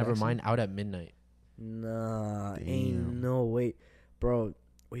Honestly Michael Nevermind, Jackson? out at midnight. Nah, Damn. ain't no way. Bro,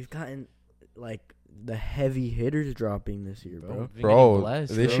 we've gotten, like, the heavy hitters dropping this year, bro. We've been Bro, getting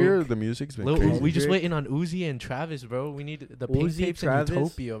blessed, this bro. year the music's been Lil crazy. we just Drake. waiting on Uzi and Travis, bro. We need the pink Uzi, tapes Travis? and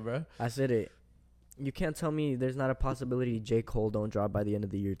Utopia, bro. I said it. You can't tell me there's not a possibility J. Cole don't drop by the end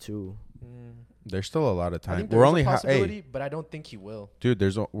of the year, too. There's still a lot of I time. think We're there's only a possibility, hey, but I don't think he will. dude.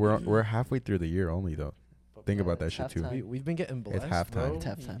 We're halfway through the year only though. Think about that shit too. halftime. We've been getting blessed, halftime. bro. It's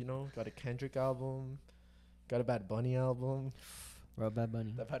halftime. You know, got a Kendrick album, got a Bad Bunny album. Bro, Bad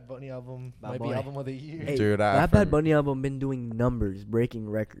Bunny. That Bad Bunny album Bad might boy. be album of the year. Hey, Dude, that from- Bad Bunny album been doing numbers, breaking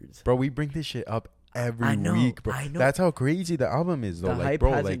records. Bro, we bring this shit up every I know, week, bro. I know. That's how crazy the album is, though. The Like, hype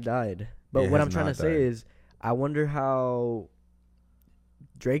bro, hasn't like, died. But it what has I'm trying to not say died. is, I wonder how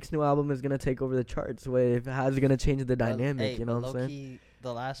Drake's new album is gonna take over the charts. How's it gonna change the dynamic? You know what I'm saying?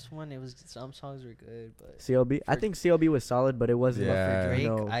 The last one, it was some songs were good, but CLB. I for- think CLB was solid, but it wasn't Yeah. Drake, you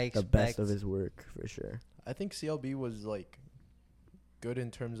know, I the best expect- of his work for sure. I think CLB was like good in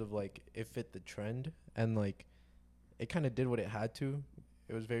terms of like it fit the trend and like it kind of did what it had to.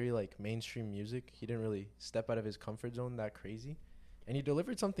 It was very like mainstream music. He didn't really step out of his comfort zone that crazy, and he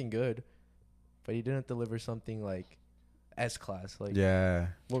delivered something good, but he didn't deliver something like S class. Like yeah,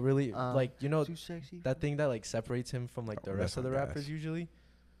 what really like you know too sexy. that thing that like separates him from like the Oh, rest of that's the on rappers gas. usually.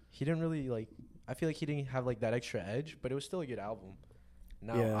 He didn't really like. I feel like he didn't have like that extra edge, but it was still a good album.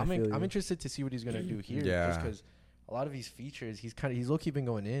 Now Yeah, I feel I'm you. interested to see what he's gonna do here. Yeah. Just because a lot of these features, he's low key been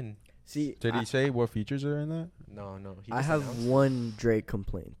going in. See, did he say what features are in that? No. He I just have announced- one Drake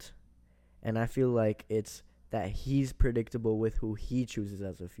complaint, and I feel like it's that he's predictable with who he chooses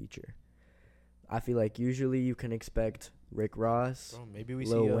as a feature. I feel like usually you can expect Rick Ross. Bro, maybe we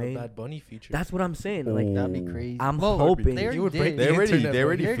Lil see a Wayne. Bad Bunny feature. That's what I'm saying. Like, That'd be Ooh. crazy. I'm Well, hoping. they He already would break did. the internet, bro.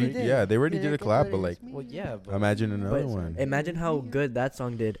 He already did. yeah, they already did a Miracle collab, that but is like, me. well, yeah. But imagine another But one. imagine how good that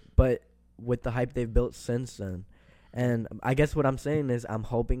song did, but with the hype they've built since then. And I guess what I'm saying is I'm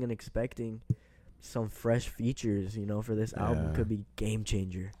hoping and expecting some fresh features, you know, for this album. Yeah. Could be game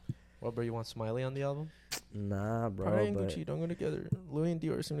changer. What, bro? You want Smiley on the album? Nah, Prada bro, and but Gucci don't go together. Louis and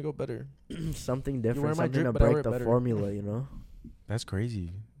Dior is gonna go better. something wear different, my something drip, to but I wear break it the better. formula, you know? That's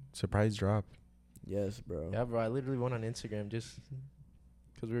crazy. Surprise drop. Yes, bro. Yeah, bro. I literally went on Instagram just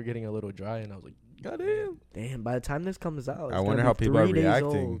because we were getting a little dry, and I was like, goddamn. Damn, by the time this comes out, it's I wonder gonna how be people are 3 days reacting.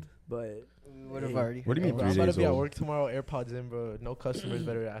 old, but We would have Hey, already. what do you mean heard Bro, I'm 3 about days to be at old? work tomorrow. AirPods in, bro. No customers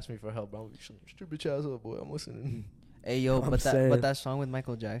better ask me for help, bro. I'm like, shut your bitch ass up, boy. I'm listening. Hey yo, I'm but saying. that song with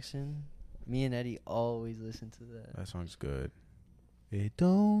Michael Jackson, me and Eddie always listen to that. That song's good. It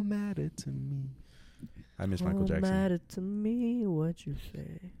don't matter to me. I miss Michael don't Jackson. matter to me what you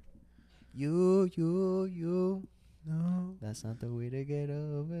say. You. No. That's not the way to get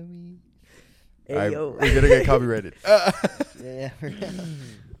over me. Hey, yo. We're gonna get copyrighted. Yeah.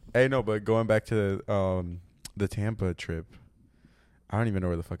 Hey, no, but going back to the Tampa trip, I don't even know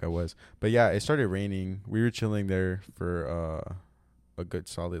where the fuck I was. But yeah, it started raining. We were chilling there for a good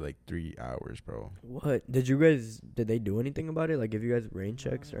solid like 3 hours, bro. What? Did they do anything about it? Like, give you guys rain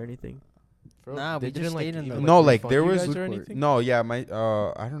checks or anything? Bro, Nah, they we just didn't, stayed in even, the- No, like, refund there you was- guys or anything? No, yeah, my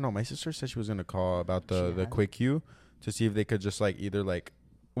I don't know. My sister said she was gonna call about the She quick queue to see if they could just like either like.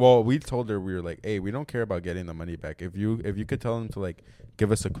 Well, we told her, we were like, hey, we don't care about getting the money back. If you could tell them to like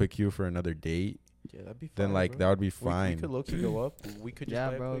give us a quick queue for another date, Yeah, that'd be fine. then like bro. that would be We fine. could low key go up. We could just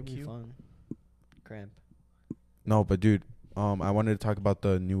Yeah, buy bro, a it'd quick be queue. fun. Cramp. No, but dude, I wanted to talk about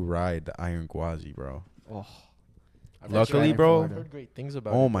the new ride, the Iron Gwazi, bro. Oh, I've Best Luckily, ride in bro. Florida. I've heard great things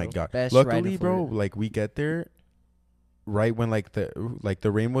about Oh it, my bro. god. Best ride in Luckily, bro, Florida. like we get there right when like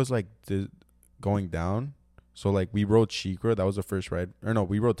the rain was like going down. So like we rode Shikra, that was the first ride. Or no,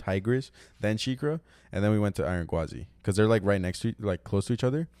 we rode Tigris, then Shikra, and then we went to Iron Gwazi because they're like right next to, like close to each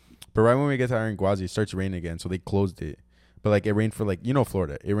other. But right when we get to Iron Gwazi, it starts raining again, so they closed it. But like it rained for like, you know,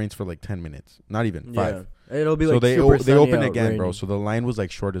 Florida, it rains for like 10 minutes, not even 5. Yeah. It'll be So like they super they sunny opened out, again, bro. rainy. So the line was like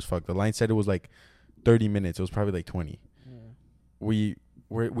short as fuck. The line said it was like 30 minutes. It was probably like 20. Yeah.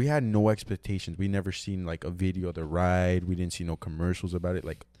 We had no expectations. We never seen like a video of the ride. We didn't see no commercials about it.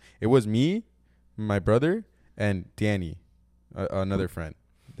 Like it was me, my brother, and Danny, another friend.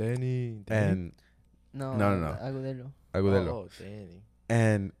 Danny. And No. Agudelo. Oh, Danny.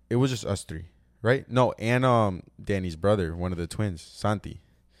 And it was just us three, right? No, and Danny's brother, one of the twins, Santi.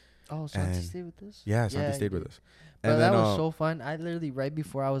 Oh, Santi And- stayed with us? Yeah, Santi Yeah, stayed he with did. us. Bro, And that then was so fun. I literally, right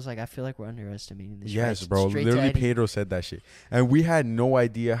before, I was like, I feel like we're underestimating this. yes, ride. bro. Straight to Literally, Eddie. Pedro said that shit, and we had no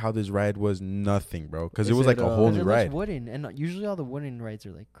idea how this ride was. Nothing, bro, because it Is was like it, a whole 'Cause new it ride. looks wooden, and usually all the wooden rides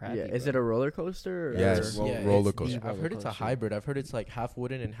are like crappy. Yeah, is bro. it a roller coaster? Or Yes. Well, Yeah, roller it's- coaster. I've heard it's a coaster. hybrid. I've heard it's like half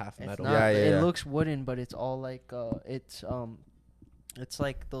wooden and half It's metal. not, Yeah, yeah, it yeah. looks wooden, but it's all like it's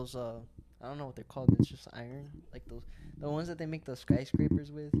like those I don't know what they're called. It's just iron, like the ones that they make the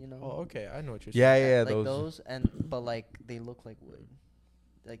skyscrapers with, you know. Oh, okay. I know what you're Yeah, saying. yeah, like those. and but like they look like wood.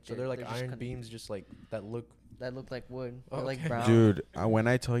 Like So they're like just iron con- beams, just like that look. that look like wood. Oh, They're like okay. brown. Dude, when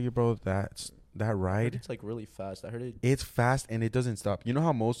I tell you, bro, that I heard ride, it's like really fast. I heard it. it's fast and it doesn't stop. You know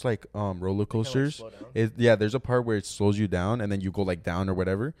how most like roller kinda, like, coasters, slow down. there's a part where it slows you down and then you go like down or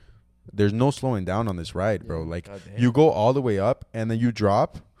whatever. There's no slowing down on this ride, bro. Yeah. Like God damn. you go all the way up and then you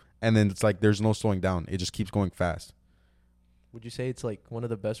drop and then it's like there's no slowing down. It just keeps going fast. Would you say it's like one of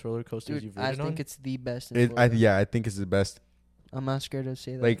the best roller coasters Dude, you've I ridden on? think it's the best. In I Florida. think it's the best, I'm not scared to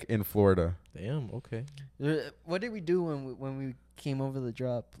say that. like in Florida. Damn. Okay. What did we do when we came over the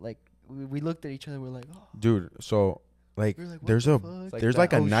drop? Like we looked at each other. We're like, oh. Dude, so like We're like, what there's the a fuck? there's that,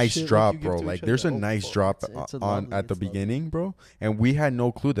 like a oh nice shit, like drop, you give bro. to Like each there's a other. Oh, nice fuck. drop It's on at the lovely. beginning, bro. And we had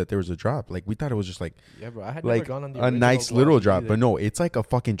no clue that there was a drop. Like we thought it was just like Yeah, bro. I had like never gone on the a original nice little Gwazi drop, either. but no, it's like a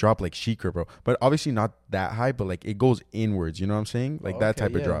fucking drop like Sheikah, bro. But obviously not that high, but like it goes inwards. You know what I'm saying? Like that Okay,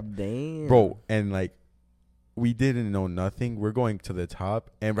 type of yeah. drop, Damn. bro. And like we didn't know nothing. We're going to the top,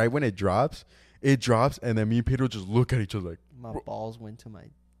 and right when it drops, and then me and Pedro just look at each other like, My Bro. balls went to my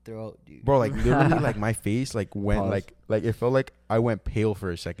throat, dude. bro, like literally, like my face like went Pause. like it felt like I went pale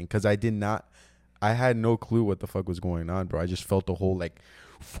for a second because I had no clue what the fuck was going on, bro. I just felt the whole like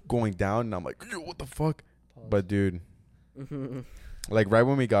going down, and I'm like, yo, what the fuck? Pause. But dude, like right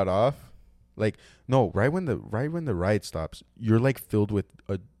when we got off, like no, right when the ride stops, you're like filled with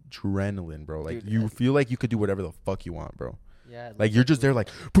adrenaline, bro. Like Dude, you feel like you could do whatever the fuck you want, bro. yeah, it Like looks you're just there, we- like,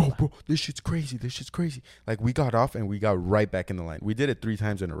 bro, this shit's crazy. Like we got off and we got right back in the line. We did it 3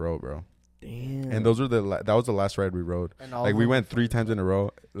 times in a row, bro. Damn. And those were that was the last ride we rode. and all Like of we them went were 3 fun. times in a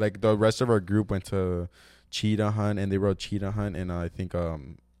row. Like the rest of our group went to Cheetah Hunt and they rode Cheetah Hunt and I think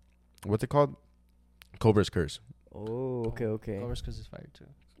what's it called? Cobra's Curse. Oh, okay. Covers 'cause it's fire too.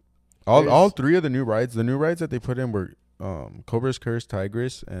 All There's- 3 of the new rides that they put in were Cobra's Curse,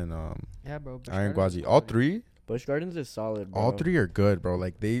 Tigris, and Yeah, bro. Busch Iron Gardens is Gwazi. All quality. 3, Busch Gardens is solid, bro. all 3 are good, bro.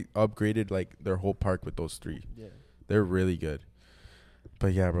 Like they upgraded like their whole park with those 3. Yeah. They're really good.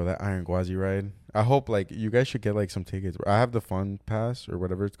 But yeah, bro, that Iron Gwazi ride. I hope like you guys should get like some tickets. I have the Fun Pass or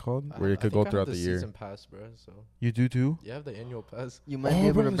whatever it's called, where you could go throughout the year. Season pass, bro. So You do too? you have the annual pass. You might Oh, be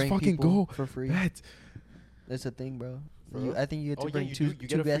able bro, to let's bring fucking people go. for free. Bet. That's a thing, bro. For I think you get to Oh yeah, bring you two do. You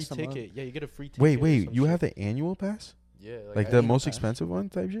get a free guests a month. ticket. Yeah, you get a free ticket. Wait, or some you shit. have the annual pass? Yeah, Like I the need most a pass. expensive one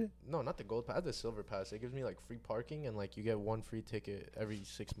type shit? No, not the gold pass. I have the silver pass. It gives me like free parking and like you get 1 free ticket every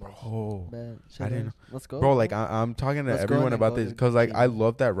 6 months. Oh. Man, I didn't know. Let's go, Bro, like I'm talking to Let's go everyone and then about go this to because like I Disney.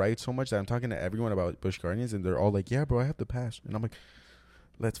 love that ride so much that I'm talking to everyone about Busch Gardens and they're all like, yeah, bro, I have the pass. And I'm like,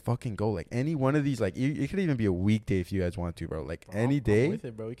 let's fucking go. Like any one of these, like it could even be a weekday if you guys want to, bro. Like Bro, any I'm day, with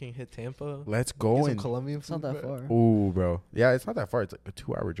it, bro. We can hit Tampa. let's Get go. some And Colombian It's not food, that bro. far. oh, bro, yeah, it's not that far. It's like a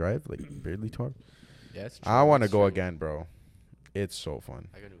 2-hour drive, like barely 2 hours. Yeah, it's I true, want to it's go true. again, bro. It's so fun.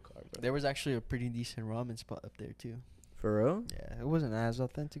 I got a new car, bro. There was actually a pretty decent ramen spot up there too. For real? Yeah, it wasn't as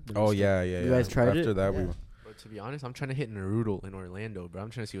authentic. But it Oh was still- yeah, yeah. You yeah. guys tried After it? that, Yeah. we But to be honest, I'm trying to hit Naruto in Orlando, bro. I'm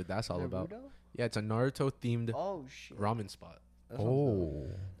trying to see what that's all about. Naruto? Yeah, it's a Naruto themed Oh shit. ramen spot. That sounds dope. oh.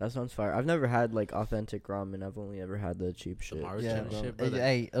 That sounds fire. I've never had like authentic ramen. I've only ever had the cheap The shit. Maruchan Yeah, and bro. shit, bro.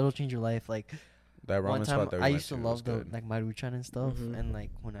 Hey, it'll change your life. Like That one ramen time, spot that we I went used to was love the good. like Maruchan and stuff, Mhm. and like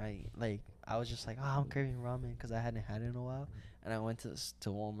when I was just like, oh, I'm craving ramen because I hadn't had it in a while, and I went to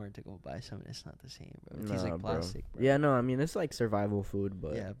Walmart to go buy some. It's not the same, bro. It tastes Nah, like bro. plastic, bro. Yeah, no, I mean it's like survival food,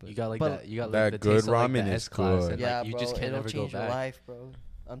 but Yeah, but You got like but- that. You got That like the good taste of, like, ramen the is S-Class, good. and, yeah, like, you bro, just can't it'll ever go change your back. life, bro.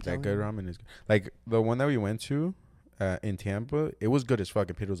 I'm telling That good you. ramen is good. Like the one that we went to in Tampa, it was good as fuck.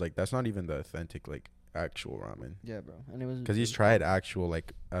 And Peter was like, that's not even the authentic like actual ramen. Yeah, bro. And it was Because he's tried actual,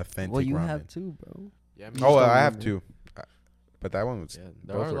 like, authentic Well, you ramen. have too, bro. Yeah, I You mean, just Oh, don't I have remember. two. But that one was... yeah,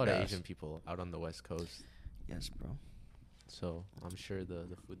 there both are a were lot of gas. Asian people out on the West Coast, Yes, bro. so I'm sure the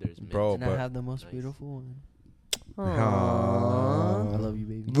food there is mint. Bro, And I but... have the most Nice. beautiful one. Aww. I love you,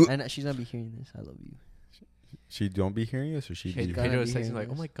 baby. Look. And she's gonna be hearing this. I love you. She don't be hearing us, or she She's be... gonna Pedro be was texting hearing like,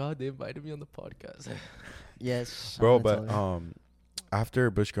 "Oh this. my god, they invited me on the podcast." Yes, Bro, I'm gonna but tell her. after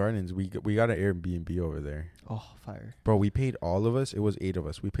Busch Gardens, we got an Airbnb over there. Oh, fire. Bro, we paid all of us. It was 8 of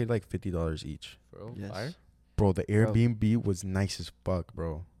us. We paid like $50 each. Bro, Yes. fire. Bro, the Bro. Airbnb was nice as fuck,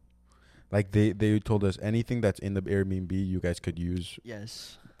 bro. Like they told us anything that's in the Airbnb you guys could use.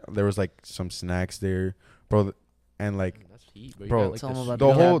 Yes. There was like some snacks there, bro, and like That's heat, bro. You bro, got, like, tell 'em s- about the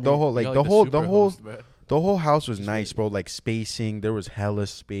the whole cabinet. like you the got, whole super the whole host, bro. the whole house was Just nice, wait. bro. Like spacing, there was hella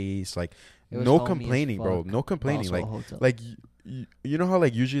space. Like It was no homey as complaining, bro. fuck, No but complaining. also Like a hotel. you know how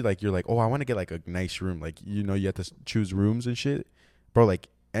like usually like you're like, oh, I want to get like a nice room. Like you know you have to choose rooms and shit, bro. Like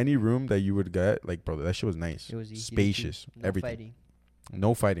any room that you would get, like bro, that shit was nice, it was easy to spacious, choose. No everything. fighting.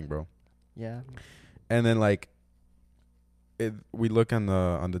 No fighting, bro. Yeah. And then like we look on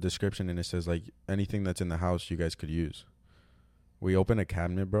the description and it says like anything that's in the house you guys could use. We open a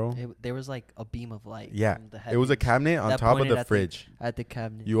cabinet, bro. There was like a beam of light. Yeah, from the it was a heavens cabinet on that top of pointed the at fridge. At the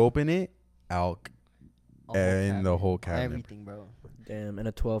cabinet. You open it, elk, A whole and the cabinet. whole cabinet. Everything, bro. Damn, and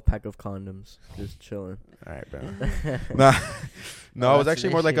a 12-pack of condoms, just chilling. All right, bro. Nah, no, it was that's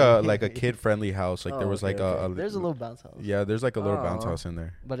actually more like a kid friendly house. Like there Oh, was okay, like okay. There's a little bounce house. yeah, there's like a little bounce Aw. house in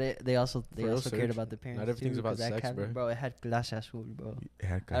there. But they also For real, cared Serge, about the parents. not everything's too, about 'cause that sex, cabinet, bro. It had glass azul, bro. It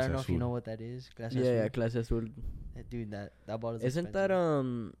had I don't know Casa if you Azul. know what that is. Glass Yeah, azul. yeah, clase azul. Dude, that bottle is Isn't that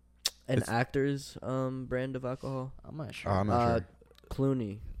expensive. an It's- actor's brand of alcohol? I'm not sure. I'm not sure.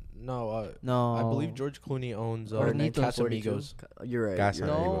 Clooney. No, No, I believe George Clooney owns Or Hornitos Casamigos. You're right. Casa you're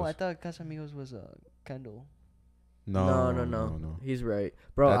right. Amigos. No, I thought Casamigos was Kendall. No. He's right,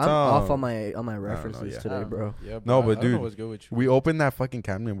 bro. That's, I'm off um, on my references yeah. today, bro. Yeah, No, but I don't know dude, what's good with you. We opened that fucking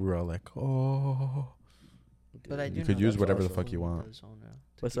cabinet. We were all like, oh. But I do You could know use that whatever the George fuck you Clooney want. does own a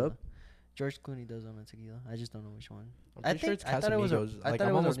What's tequila. up? George Clooney does own a tequila. I just don't know which one. I'm I pretty sure it's think- I thought it was a- Casamigos. I Like thought it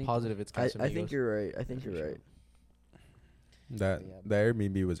I'm was almost Hornitos. positive it's Casamigos. I think you're right. I think For you're sure. right. That Yeah. the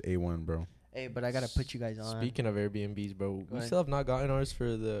Airbnb was A1, bro. Hey, but I gotta put you guys on. Speaking of Airbnbs, bro, we ahead. still have not gotten ours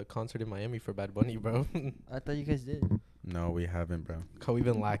for the concert in Miami for Bad Bunny, bro. I thought you guys did. No, we haven't, bro. We've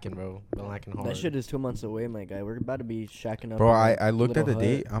been lacking, bro. Been lacking hard. That shit is 2 months away, my guy. We're about to be shacking up. Bro, in I a looked at the little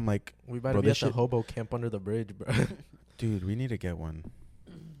date. hut. I'm like, We about Bro, to be at this the shit- hobo camp under the bridge, bro. dude, we need to get one.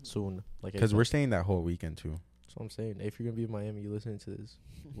 Soon. Like, Because ASAP. we're staying that whole weekend, too. That's what I'm saying. Hey, if you're gonna be in Miami, you listening to this,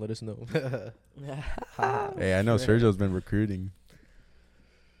 let us know. Hey, I know Sergio's been recruiting.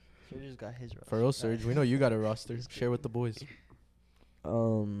 Sergio's got his roster. For real, Serge, we know you got a roster. Share with the boys.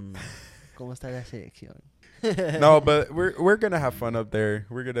 Um, ¿Cómo está la selección? No, but we're gonna have fun up there.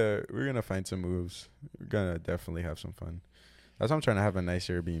 We're gonna find some moves. We're gonna definitely have some fun. That's why I'm trying to have a nice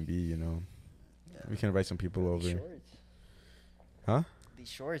Airbnb. You know, we can invite some people over. Shorts. Huh? These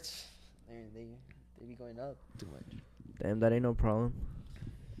shorts, they be going up too much. damn, that ain't no problem.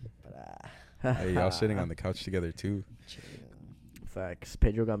 But Hey, y'all sitting on the couch together too. chill. Facts.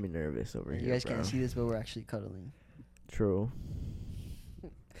 Pedro got me nervous over You here. guys bro. can't see this, but we're actually cuddling. True.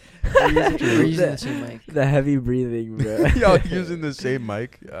 We're using the same mic. The heavy breathing, bro. Y'all using the same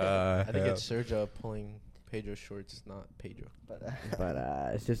mic. I think it's Serge pulling Pedro's shorts, not Pedro.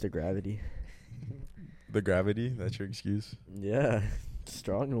 But It's just the gravity. the gravity. That's your excuse. Yeah,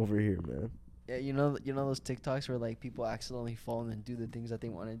 strong over here, man. yeah, you know those TikToks where like people accidentally fall and then do the things that they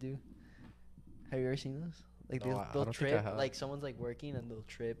want to do. Have you ever seen those? Like No, I they'll don't think I trip. have. Like someone's like working and they'll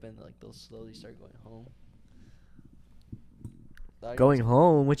trip and like they'll slowly start going home. The Going audience-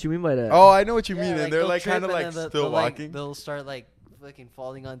 home? What you mean by that? Oh, I know what you Yeah, mean. And they're they'll like trip kind of and like then still they'll, walking. They'll start like fucking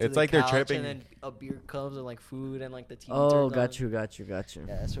falling onto It's the like they're couch tripping. and then a beer comes and like food and like the TV Oh, turns got on. you.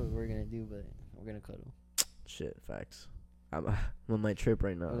 Yeah, that's what we're gonna do, but we're gonna cuddle. Shit, facts. I'm on my trip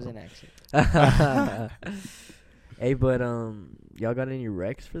right now. It was an accident. Hey, but y'all got any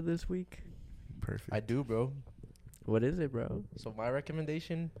recs for this week? Perfect. I do, bro. What is it, bro? So my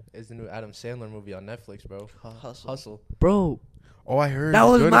recommendation is the new Adam Sandler movie on Netflix, bro. Hustle. Bro, Oh, I heard. that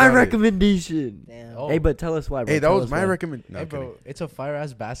it's was good my about it. recommendation. Damn. Oh. Hey, but tell us why, bro. Hey, that Tell was us my why. recommendation. Hey, bro, it's a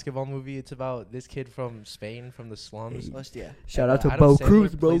fire-ass basketball movie. It's about this kid from Spain, from the slums. Hey. Hostia. Shout And, out to Adam Bo Sandler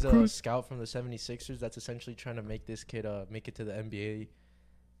Cruz, Bo plays a Cruz. scout from the 76ers that's essentially trying to make this kid make it to the NBA.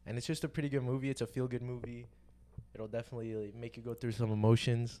 And it's just a pretty good movie. It's a feel-good movie. It'll definitely like, make you go through some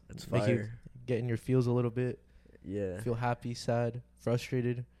emotions. That's make you fire. get in your feels a little bit. Yeah. Feel happy, sad,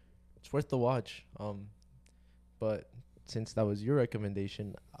 frustrated. It's worth the watch. But since that was your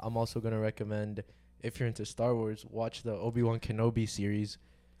recommendation, I'm also gonna recommend if you're into Star Wars, watch the Obi-Wan Kenobi series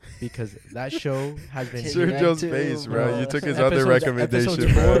because that show has been Sergio's face, bro. You took his other Episodes- recommendation,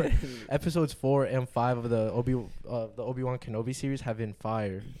 episodes bro. four- Episodes 4 and 5 of the Obi-Wan Kenobi series have been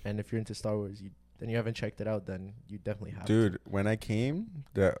fire. And if you're into Star Wars, then you haven't checked it out, then you definitely have Dude, when I came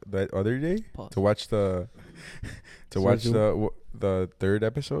that other day Pause. to watch the the third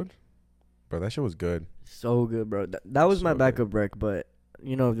episode, bro, that shit was good. So good, bro. That was my So backup rec, but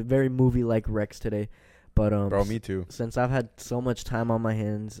very movie like recs today. But Bro, me too. since I've had so much time on my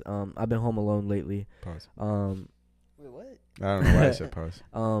hands, I've been home alone lately. Pause. Wait, what? I don't know why I said pause.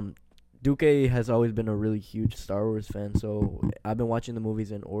 Duque has always been a really huge Star Wars fan, so I've been watching the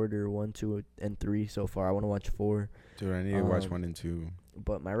movies in order 1, 2, and 3 so far. I want to watch 4. Dude, I need to watch 1 and 2.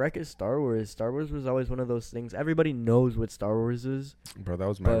 But my rec is Star Wars. Star Wars was always one of those things. Everybody knows what Star Wars is, Bro, that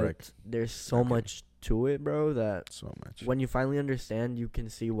was my but rec. there's so Okay. much to it, bro, that So much. when you finally understand, you can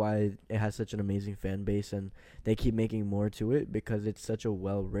see why it has such an amazing fan base, and they keep making more to it because it's such a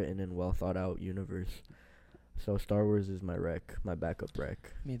well-written and well-thought-out universe. So Star Wars is my rec, my backup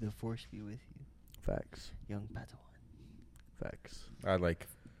rec. May the force be with you, Facts. young Padawan. Facts. I like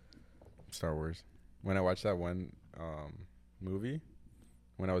Star Wars. When I watched that one movie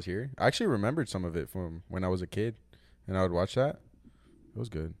when I was here, I actually remembered some of it from when I was a kid, and I would watch that. It was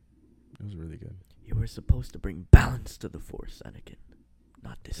good. It was really good. You were supposed to bring balance to the Force, Anakin,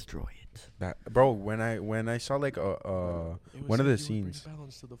 not destroy it. That, bro, when I saw like one of the scenes,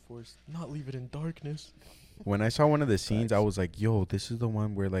 balance to the Force, not leave it in darkness. when I saw one of the scenes, I Facts. was like, "Yo, this is the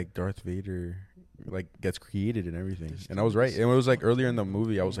one where like Darth Vader like gets created and everything." And I was right. And it was like earlier in the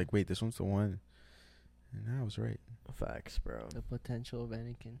movie, I was like, "Wait, this one's the one." And I was right. Facts, bro. The potential of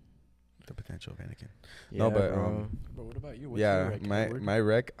Anakin. The potential of Anakin. Yeah, No, but bro. But what about you? What's your yeah, rec, my Edward? my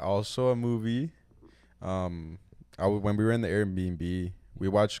rec also a movie. When we were in the Airbnb, we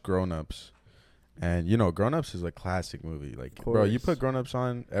watched Grown Ups, and Grown Ups is a classic movie. Like, bro, you Course. put Grown Ups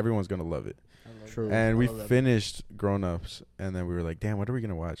on, everyone's gonna love it. I love True. that. And we I love it. finished Grown Ups, and then we were like, damn, what are we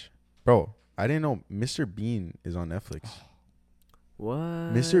gonna watch, bro? I didn't know Mr. Bean is on Netflix. What?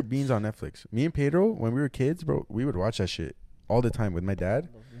 Mr. Bean's on Netflix. Me and Pedro, when we were kids, bro, we would watch that shit all the time with my dad.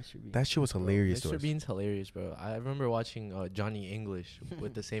 I love Mr. Bean. That shit was hilarious to Mr. us. Bean's hilarious, bro. I remember watching Johnny English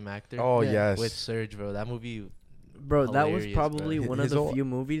with the same actor. Oh Yeah. yes, With Serge, bro. That movie. Bro, that was Hilarious, probably bro. one of His the whole- few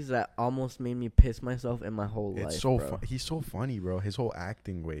movies that almost made me piss myself in my whole life. it's so bro. he's so funny, bro. His whole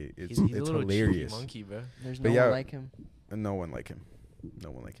acting way, He's it's a it's little cheeky hilarious. monkey, bro. There's But no yeah. one like him. And no one like him.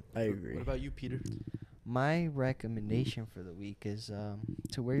 No one like him. I agree. What about you, Peter? My recommendation for the week is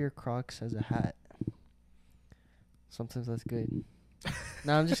to wear your Crocs as a hat. Sometimes that's good.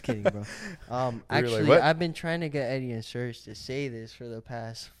 No, I'm just kidding, bro. like, Actually, "What?" I've been trying to get Eddie and Serge to say this for the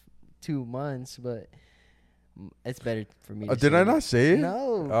past 2 months, but it's better for me. To Did say I it. not say it?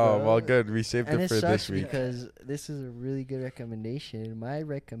 No. Oh bro. well, good. We saved And it it for sucks this week. because this is a really good recommendation. My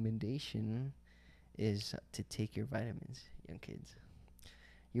recommendation is to take your vitamins, young kids.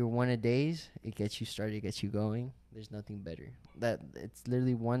 Your one-a-days, it gets you started, it gets you going. There's nothing better. It's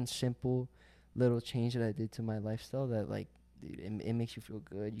literally one simple little change that I did to my lifestyle that, like, dude, it makes you feel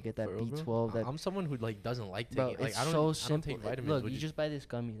good. You get that For real, bro? B12. That I'm someone who like doesn't like bro, taking. Like it's I don't. so I don't simple. take vitamins. Look, Would you just buy this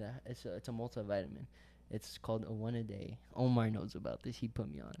gummy that it's a multivitamin. It's called a one-a-day. Omar knows about this. He put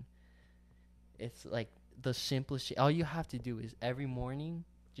me on. It's like the simplest shit. All you have to do is every morning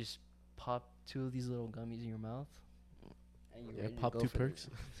just pop 2 of these little gummies in your mouth. And you're Yeah, ready to pop go 2 for the- perks.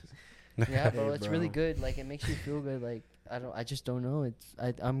 Yeah, bro, Hey, it's really bro. good. Like, it makes you feel good. Like, I just don't know.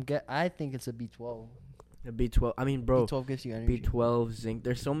 I think it's a B12. The B12. I mean, bro, B12 gives you energy. B12, zinc.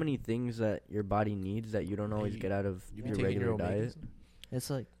 There's so many things that your body needs that you don't always you- get out of You be your taking regular your diet. omegas? It's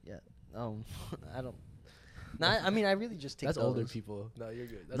like, yeah. I don't. Nah, I mean, I really just take That's those. older people. No, you're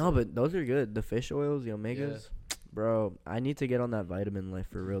good. That's No, older. but those are good. The fish oils, the omegas. Bro, I need to get on that vitamin life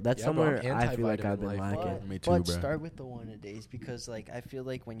for real. That's Yeah, bro, I'm somewhere I feel like I've anti-vitamin been life, bro. lacking. Me too, But bro. start with the one-a-days because, like, I feel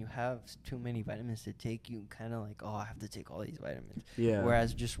like when you have too many vitamins to take, you kind of like, oh, I have to take all these vitamins. Yeah.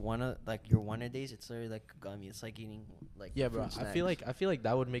 Whereas just your one-a-days, it's literally like a gummy. It's like eating like Yeah, bro. fruit I feel snacks. like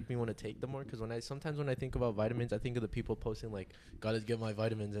that would make me want to take them more because sometimes when I think about vitamins, I think of the people posting like, "Gotta get my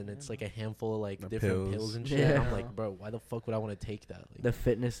vitamins," and it's like a handful of like The different pills. pills and shit. Yeah. And I'm like, bro, why the fuck would I want to take that? Like, the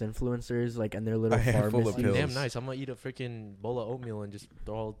fitness influencers, like, and their little handful of pharmacies. pills. damn nice. I'm gonna eat a freaking bowl of oatmeal and just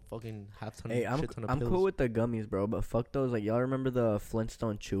throw a fucking half ton, Hey, shit ton of I'm pills. cool with the gummies, bro, but fuck those. Like, y'all remember the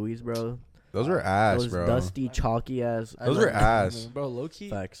Flintstone Chewies, bro? Those were ass, Those bro. dusty, chalky ass. I Those love were that ass. gummy. Bro, low key,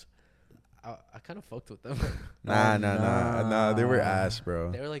 Facts. I kind of fucked with them. Nah. They were Nah. ass,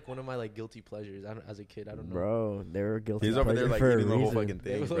 bro. They were like one of my like guilty pleasures. As a kid, I don't know. Bro, they were guilty. He's over there pleasure like for a eating the whole reason. fucking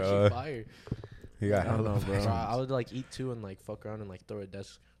They thing, were bro. low-key fire. He got I don't hella know, bro. Bro, I vitamins. would like eat 2 and like fuck around and like throw a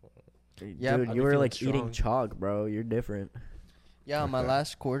desk. Yeah, Dude, I'll you be were feeling like eating strong. chalk, bro. You're different. Yeah, my Okay.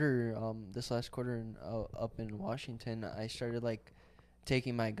 last quarter, this last quarter up in Washington, I started like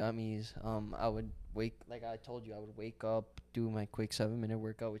taking my gummies. I would like I told you, I would wake up, do my quick 7-minute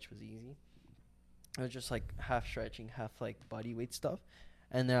workout, which was easy. It was just like half stretching, half like body weight stuff,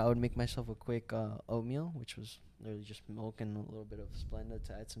 and then I would make myself a quick oatmeal, which was literally just milk and a little bit of Splenda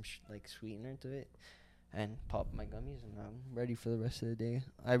to add some like sweetener to it, and pop my gummies, and I'm ready for the rest of the day.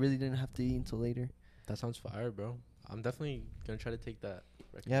 I really didn't have to eat until later. That sounds fire, bro. I'm definitely gonna try to take that.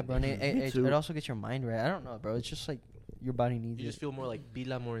 Yeah, bro. And Me it too. also gets your mind right. I don't know, bro. It's just like your body needs You it. just feel more like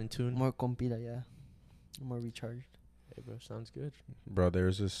pila, more in tune. More compila, yeah. More recharged. Hey, bro, sounds good. Bro,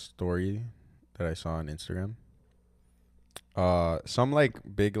 there's this story that I saw on Instagram. Some like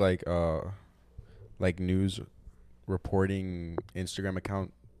big like news reporting Instagram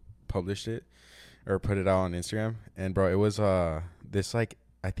account published it or put it out on Instagram, and bro, it was this like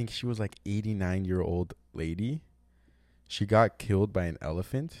I think she was like 89-year-old lady. She got killed by an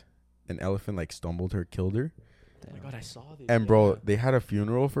elephant. An elephant like stumbled her, killed her. Oh my god, I saw this. And bro, yeah. they had a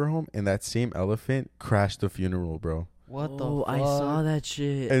funeral for him, and that same elephant crashed the funeral, bro, What the Oh, fuck? I saw that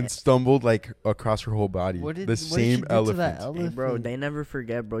shit. and stumbled like across her whole body. What did The what did same she do to elephant. that Hey, elephant? bro, they never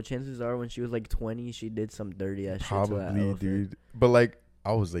forget, bro. Chances are when she was like 20, she did some dirty ass shit to that Probably, elephant. dude. But like,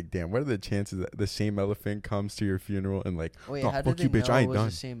 I was like, damn, what are the chances that the same elephant comes to your funeral and like, Wait, "No, how fuck did you, they bitch, know I it ain't was done."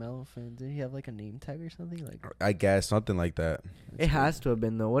 the same elephant? Did he have like a name tag or something? Like, I guess something like that. It has to have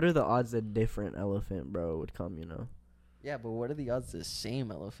been though. What are the odds that different elephant, bro, would come? You know, yeah, but what are the odds the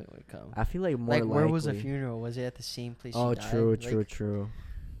same elephant would come? I feel like more Like, where was the likely- funeral? Was it at the same place? Oh, she died? true, Like, true, true.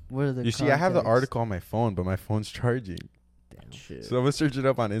 What are the? You see, I have the context? article on my phone, but my phone's charging. Damn. Shit. So I'm gonna search it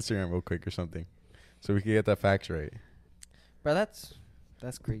up on Instagram real quick or something, so we can get the facts right. Bro,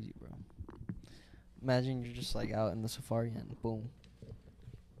 that's crazy, bro. Imagine you're just like out in the safari and boom.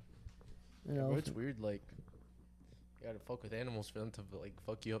 You Yeah, know, bro, it's weird. Like, you gotta fuck with animals for them to like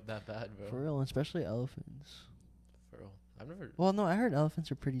fuck you up that bad, bro. for real, especially elephants. For real. I've never. Well, no, I heard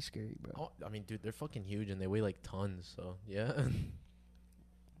elephants are pretty scary, bro. Oh, I mean, dude, they're fucking huge and they weigh like tons. So yeah,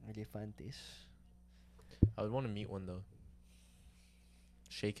 Elefantes. I would want to meet one though.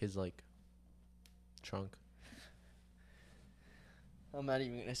 Shake his like trunk. I'm not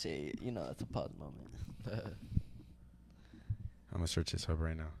even gonna say it. You know, it's a pause moment. I'm gonna search this up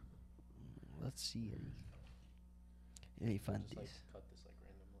right now. Let's see. Elefantes. cut this like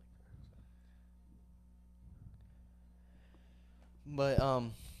randomly. But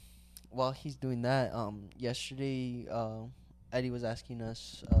while he's doing that, yesterday, Eddie was asking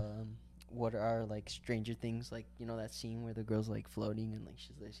us, what are like Stranger Things, like, you know, that scene where the girl's like floating and like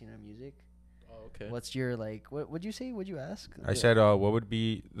she's listening to music. Oh, okay. What's your like? What would you say? Would you ask? I said, what would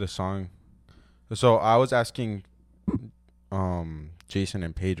be the song? So I was asking, Jason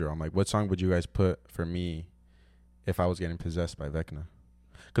and Pedro. I'm like, what song would you guys put for me if I was getting possessed by Vecna?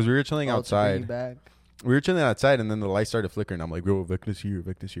 Because we were chilling To bring you outside. back. We were chilling outside, and then the light started flickering. I'm like, bro, Vecna's here,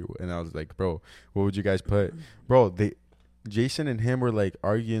 Vecna's here. And I was like, bro, what would you guys put? Bro, Jason and him were like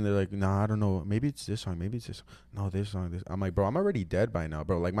arguing. They're like, nah, I don't know. Maybe it's this song. Maybe it's this. No, this song. This. I'm like, bro, I'm already dead by now,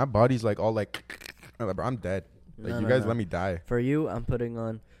 bro. Like, my body's like all like, I'm like, bro, I'm dead. Like, No, you no, guys no. let me die. For you, I'm putting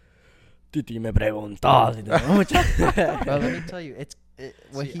on. Titi me preguntas. Bro, let me tell you,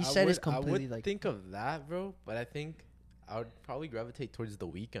 what See, he I said is would- completely I would like. think of that, bro. But I think I would probably gravitate towards The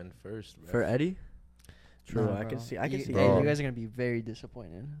Weeknd first, bro. For Eddie. True, Nah, I can bro. see. I can You- see. hey, Bro. you guys are gonna be very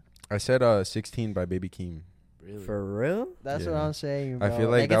disappointed. I said 16 by Baby Keem. Really? For real? That's what Yeah. I'm saying, I bro. feel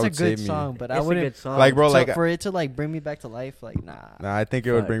like that it's would a good save me. song, but It's I a wouldn't. good song. Like, bro, So like, for it to like bring me back to life, like nah. nah, I think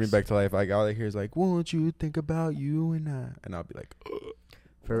it would bring me Facts. back to life. Like, all I hear is like, won't you think about you and I? And I'll be like,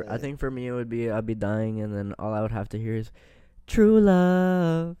 I think for me it would be I'd be dying and then all I would have to hear is true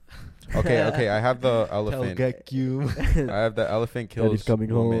love. okay, I have the elephant. you. I have the elephant kills Daddy's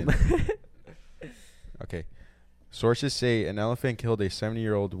coming woman. home. Okay. Sources say an elephant killed a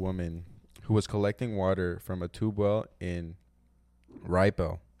 70-year-old woman who was collecting water from a tube well in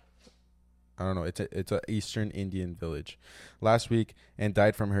Raipel. I don't know. It's a eastern Indian village last week and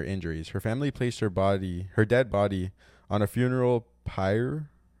died from her injuries. Her family placed her dead body, on a funeral pyre.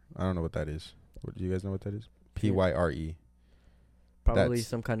 I don't know what that is. What do you guys know what that is? Pyre. Probably That's-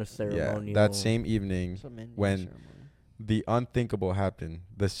 some kind of Yeah. ceremonial. That same evening, Some Indian when- ceremony. the unthinkable happened.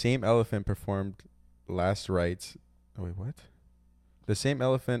 The same elephant performed last rites. Oh, wait, what? The same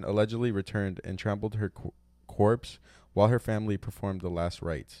elephant allegedly returned and trampled her corpse while her family performed the last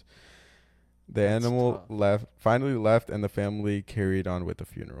rites. The That's animal tough. finally left, and the family carried on with the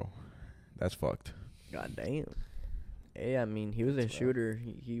funeral. That's fucked. God damn. Hey, I mean, he was a That's rough. shooter.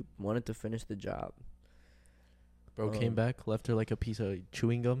 He wanted to finish the job. Bro came back, left her like a piece of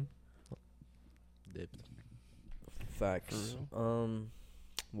chewing gum. dipped. Facts.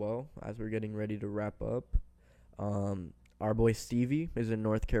 Well, as we're getting ready to wrap up, our boy Stevie is in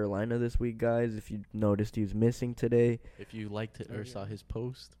North Carolina this week, guys. If you noticed, he was missing today. If you liked it or saw his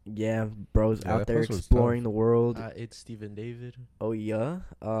post, Yeah, bro's Yeah, out that there post was exploring tough. the world. it's Stephen David. Oh yeah.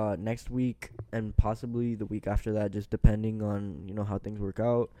 Next week and possibly the week after that, just depending on how things work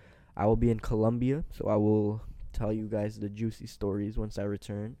out, I will be in Colombia, so I will tell you guys the juicy stories once I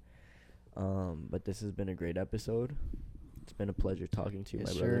return. But this has been a great episode. It's been a pleasure talking to you,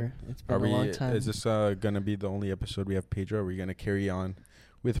 Yes, my brother. sir. It's been a long time. Is this gonna be the only episode we have Pedro? Or are we gonna carry on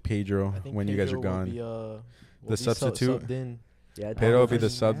with Pedro I think when you guys are Pedro will gone? be, will The be substitute? subbed in. Yeah, Pedro will be yeah. the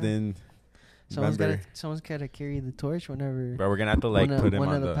subbed in member. Someone's gotta carry the torch whenever But we're gonna have to like put him one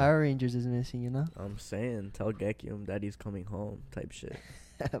on of the Power Rangers is missing. I'm saying, tell Gekium daddy's coming home type shit.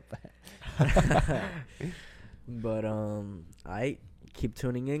 But I keep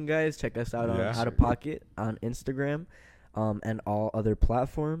tuning in, guys. Check us out on Yeah. Out of Pocket on Instagram, and all other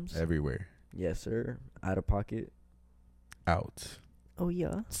platforms. everywhere. Yes, sir. Out of Pocket. Out. Oh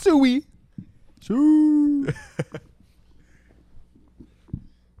yeah. Suey.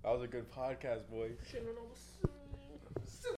 That was a good podcast, boy.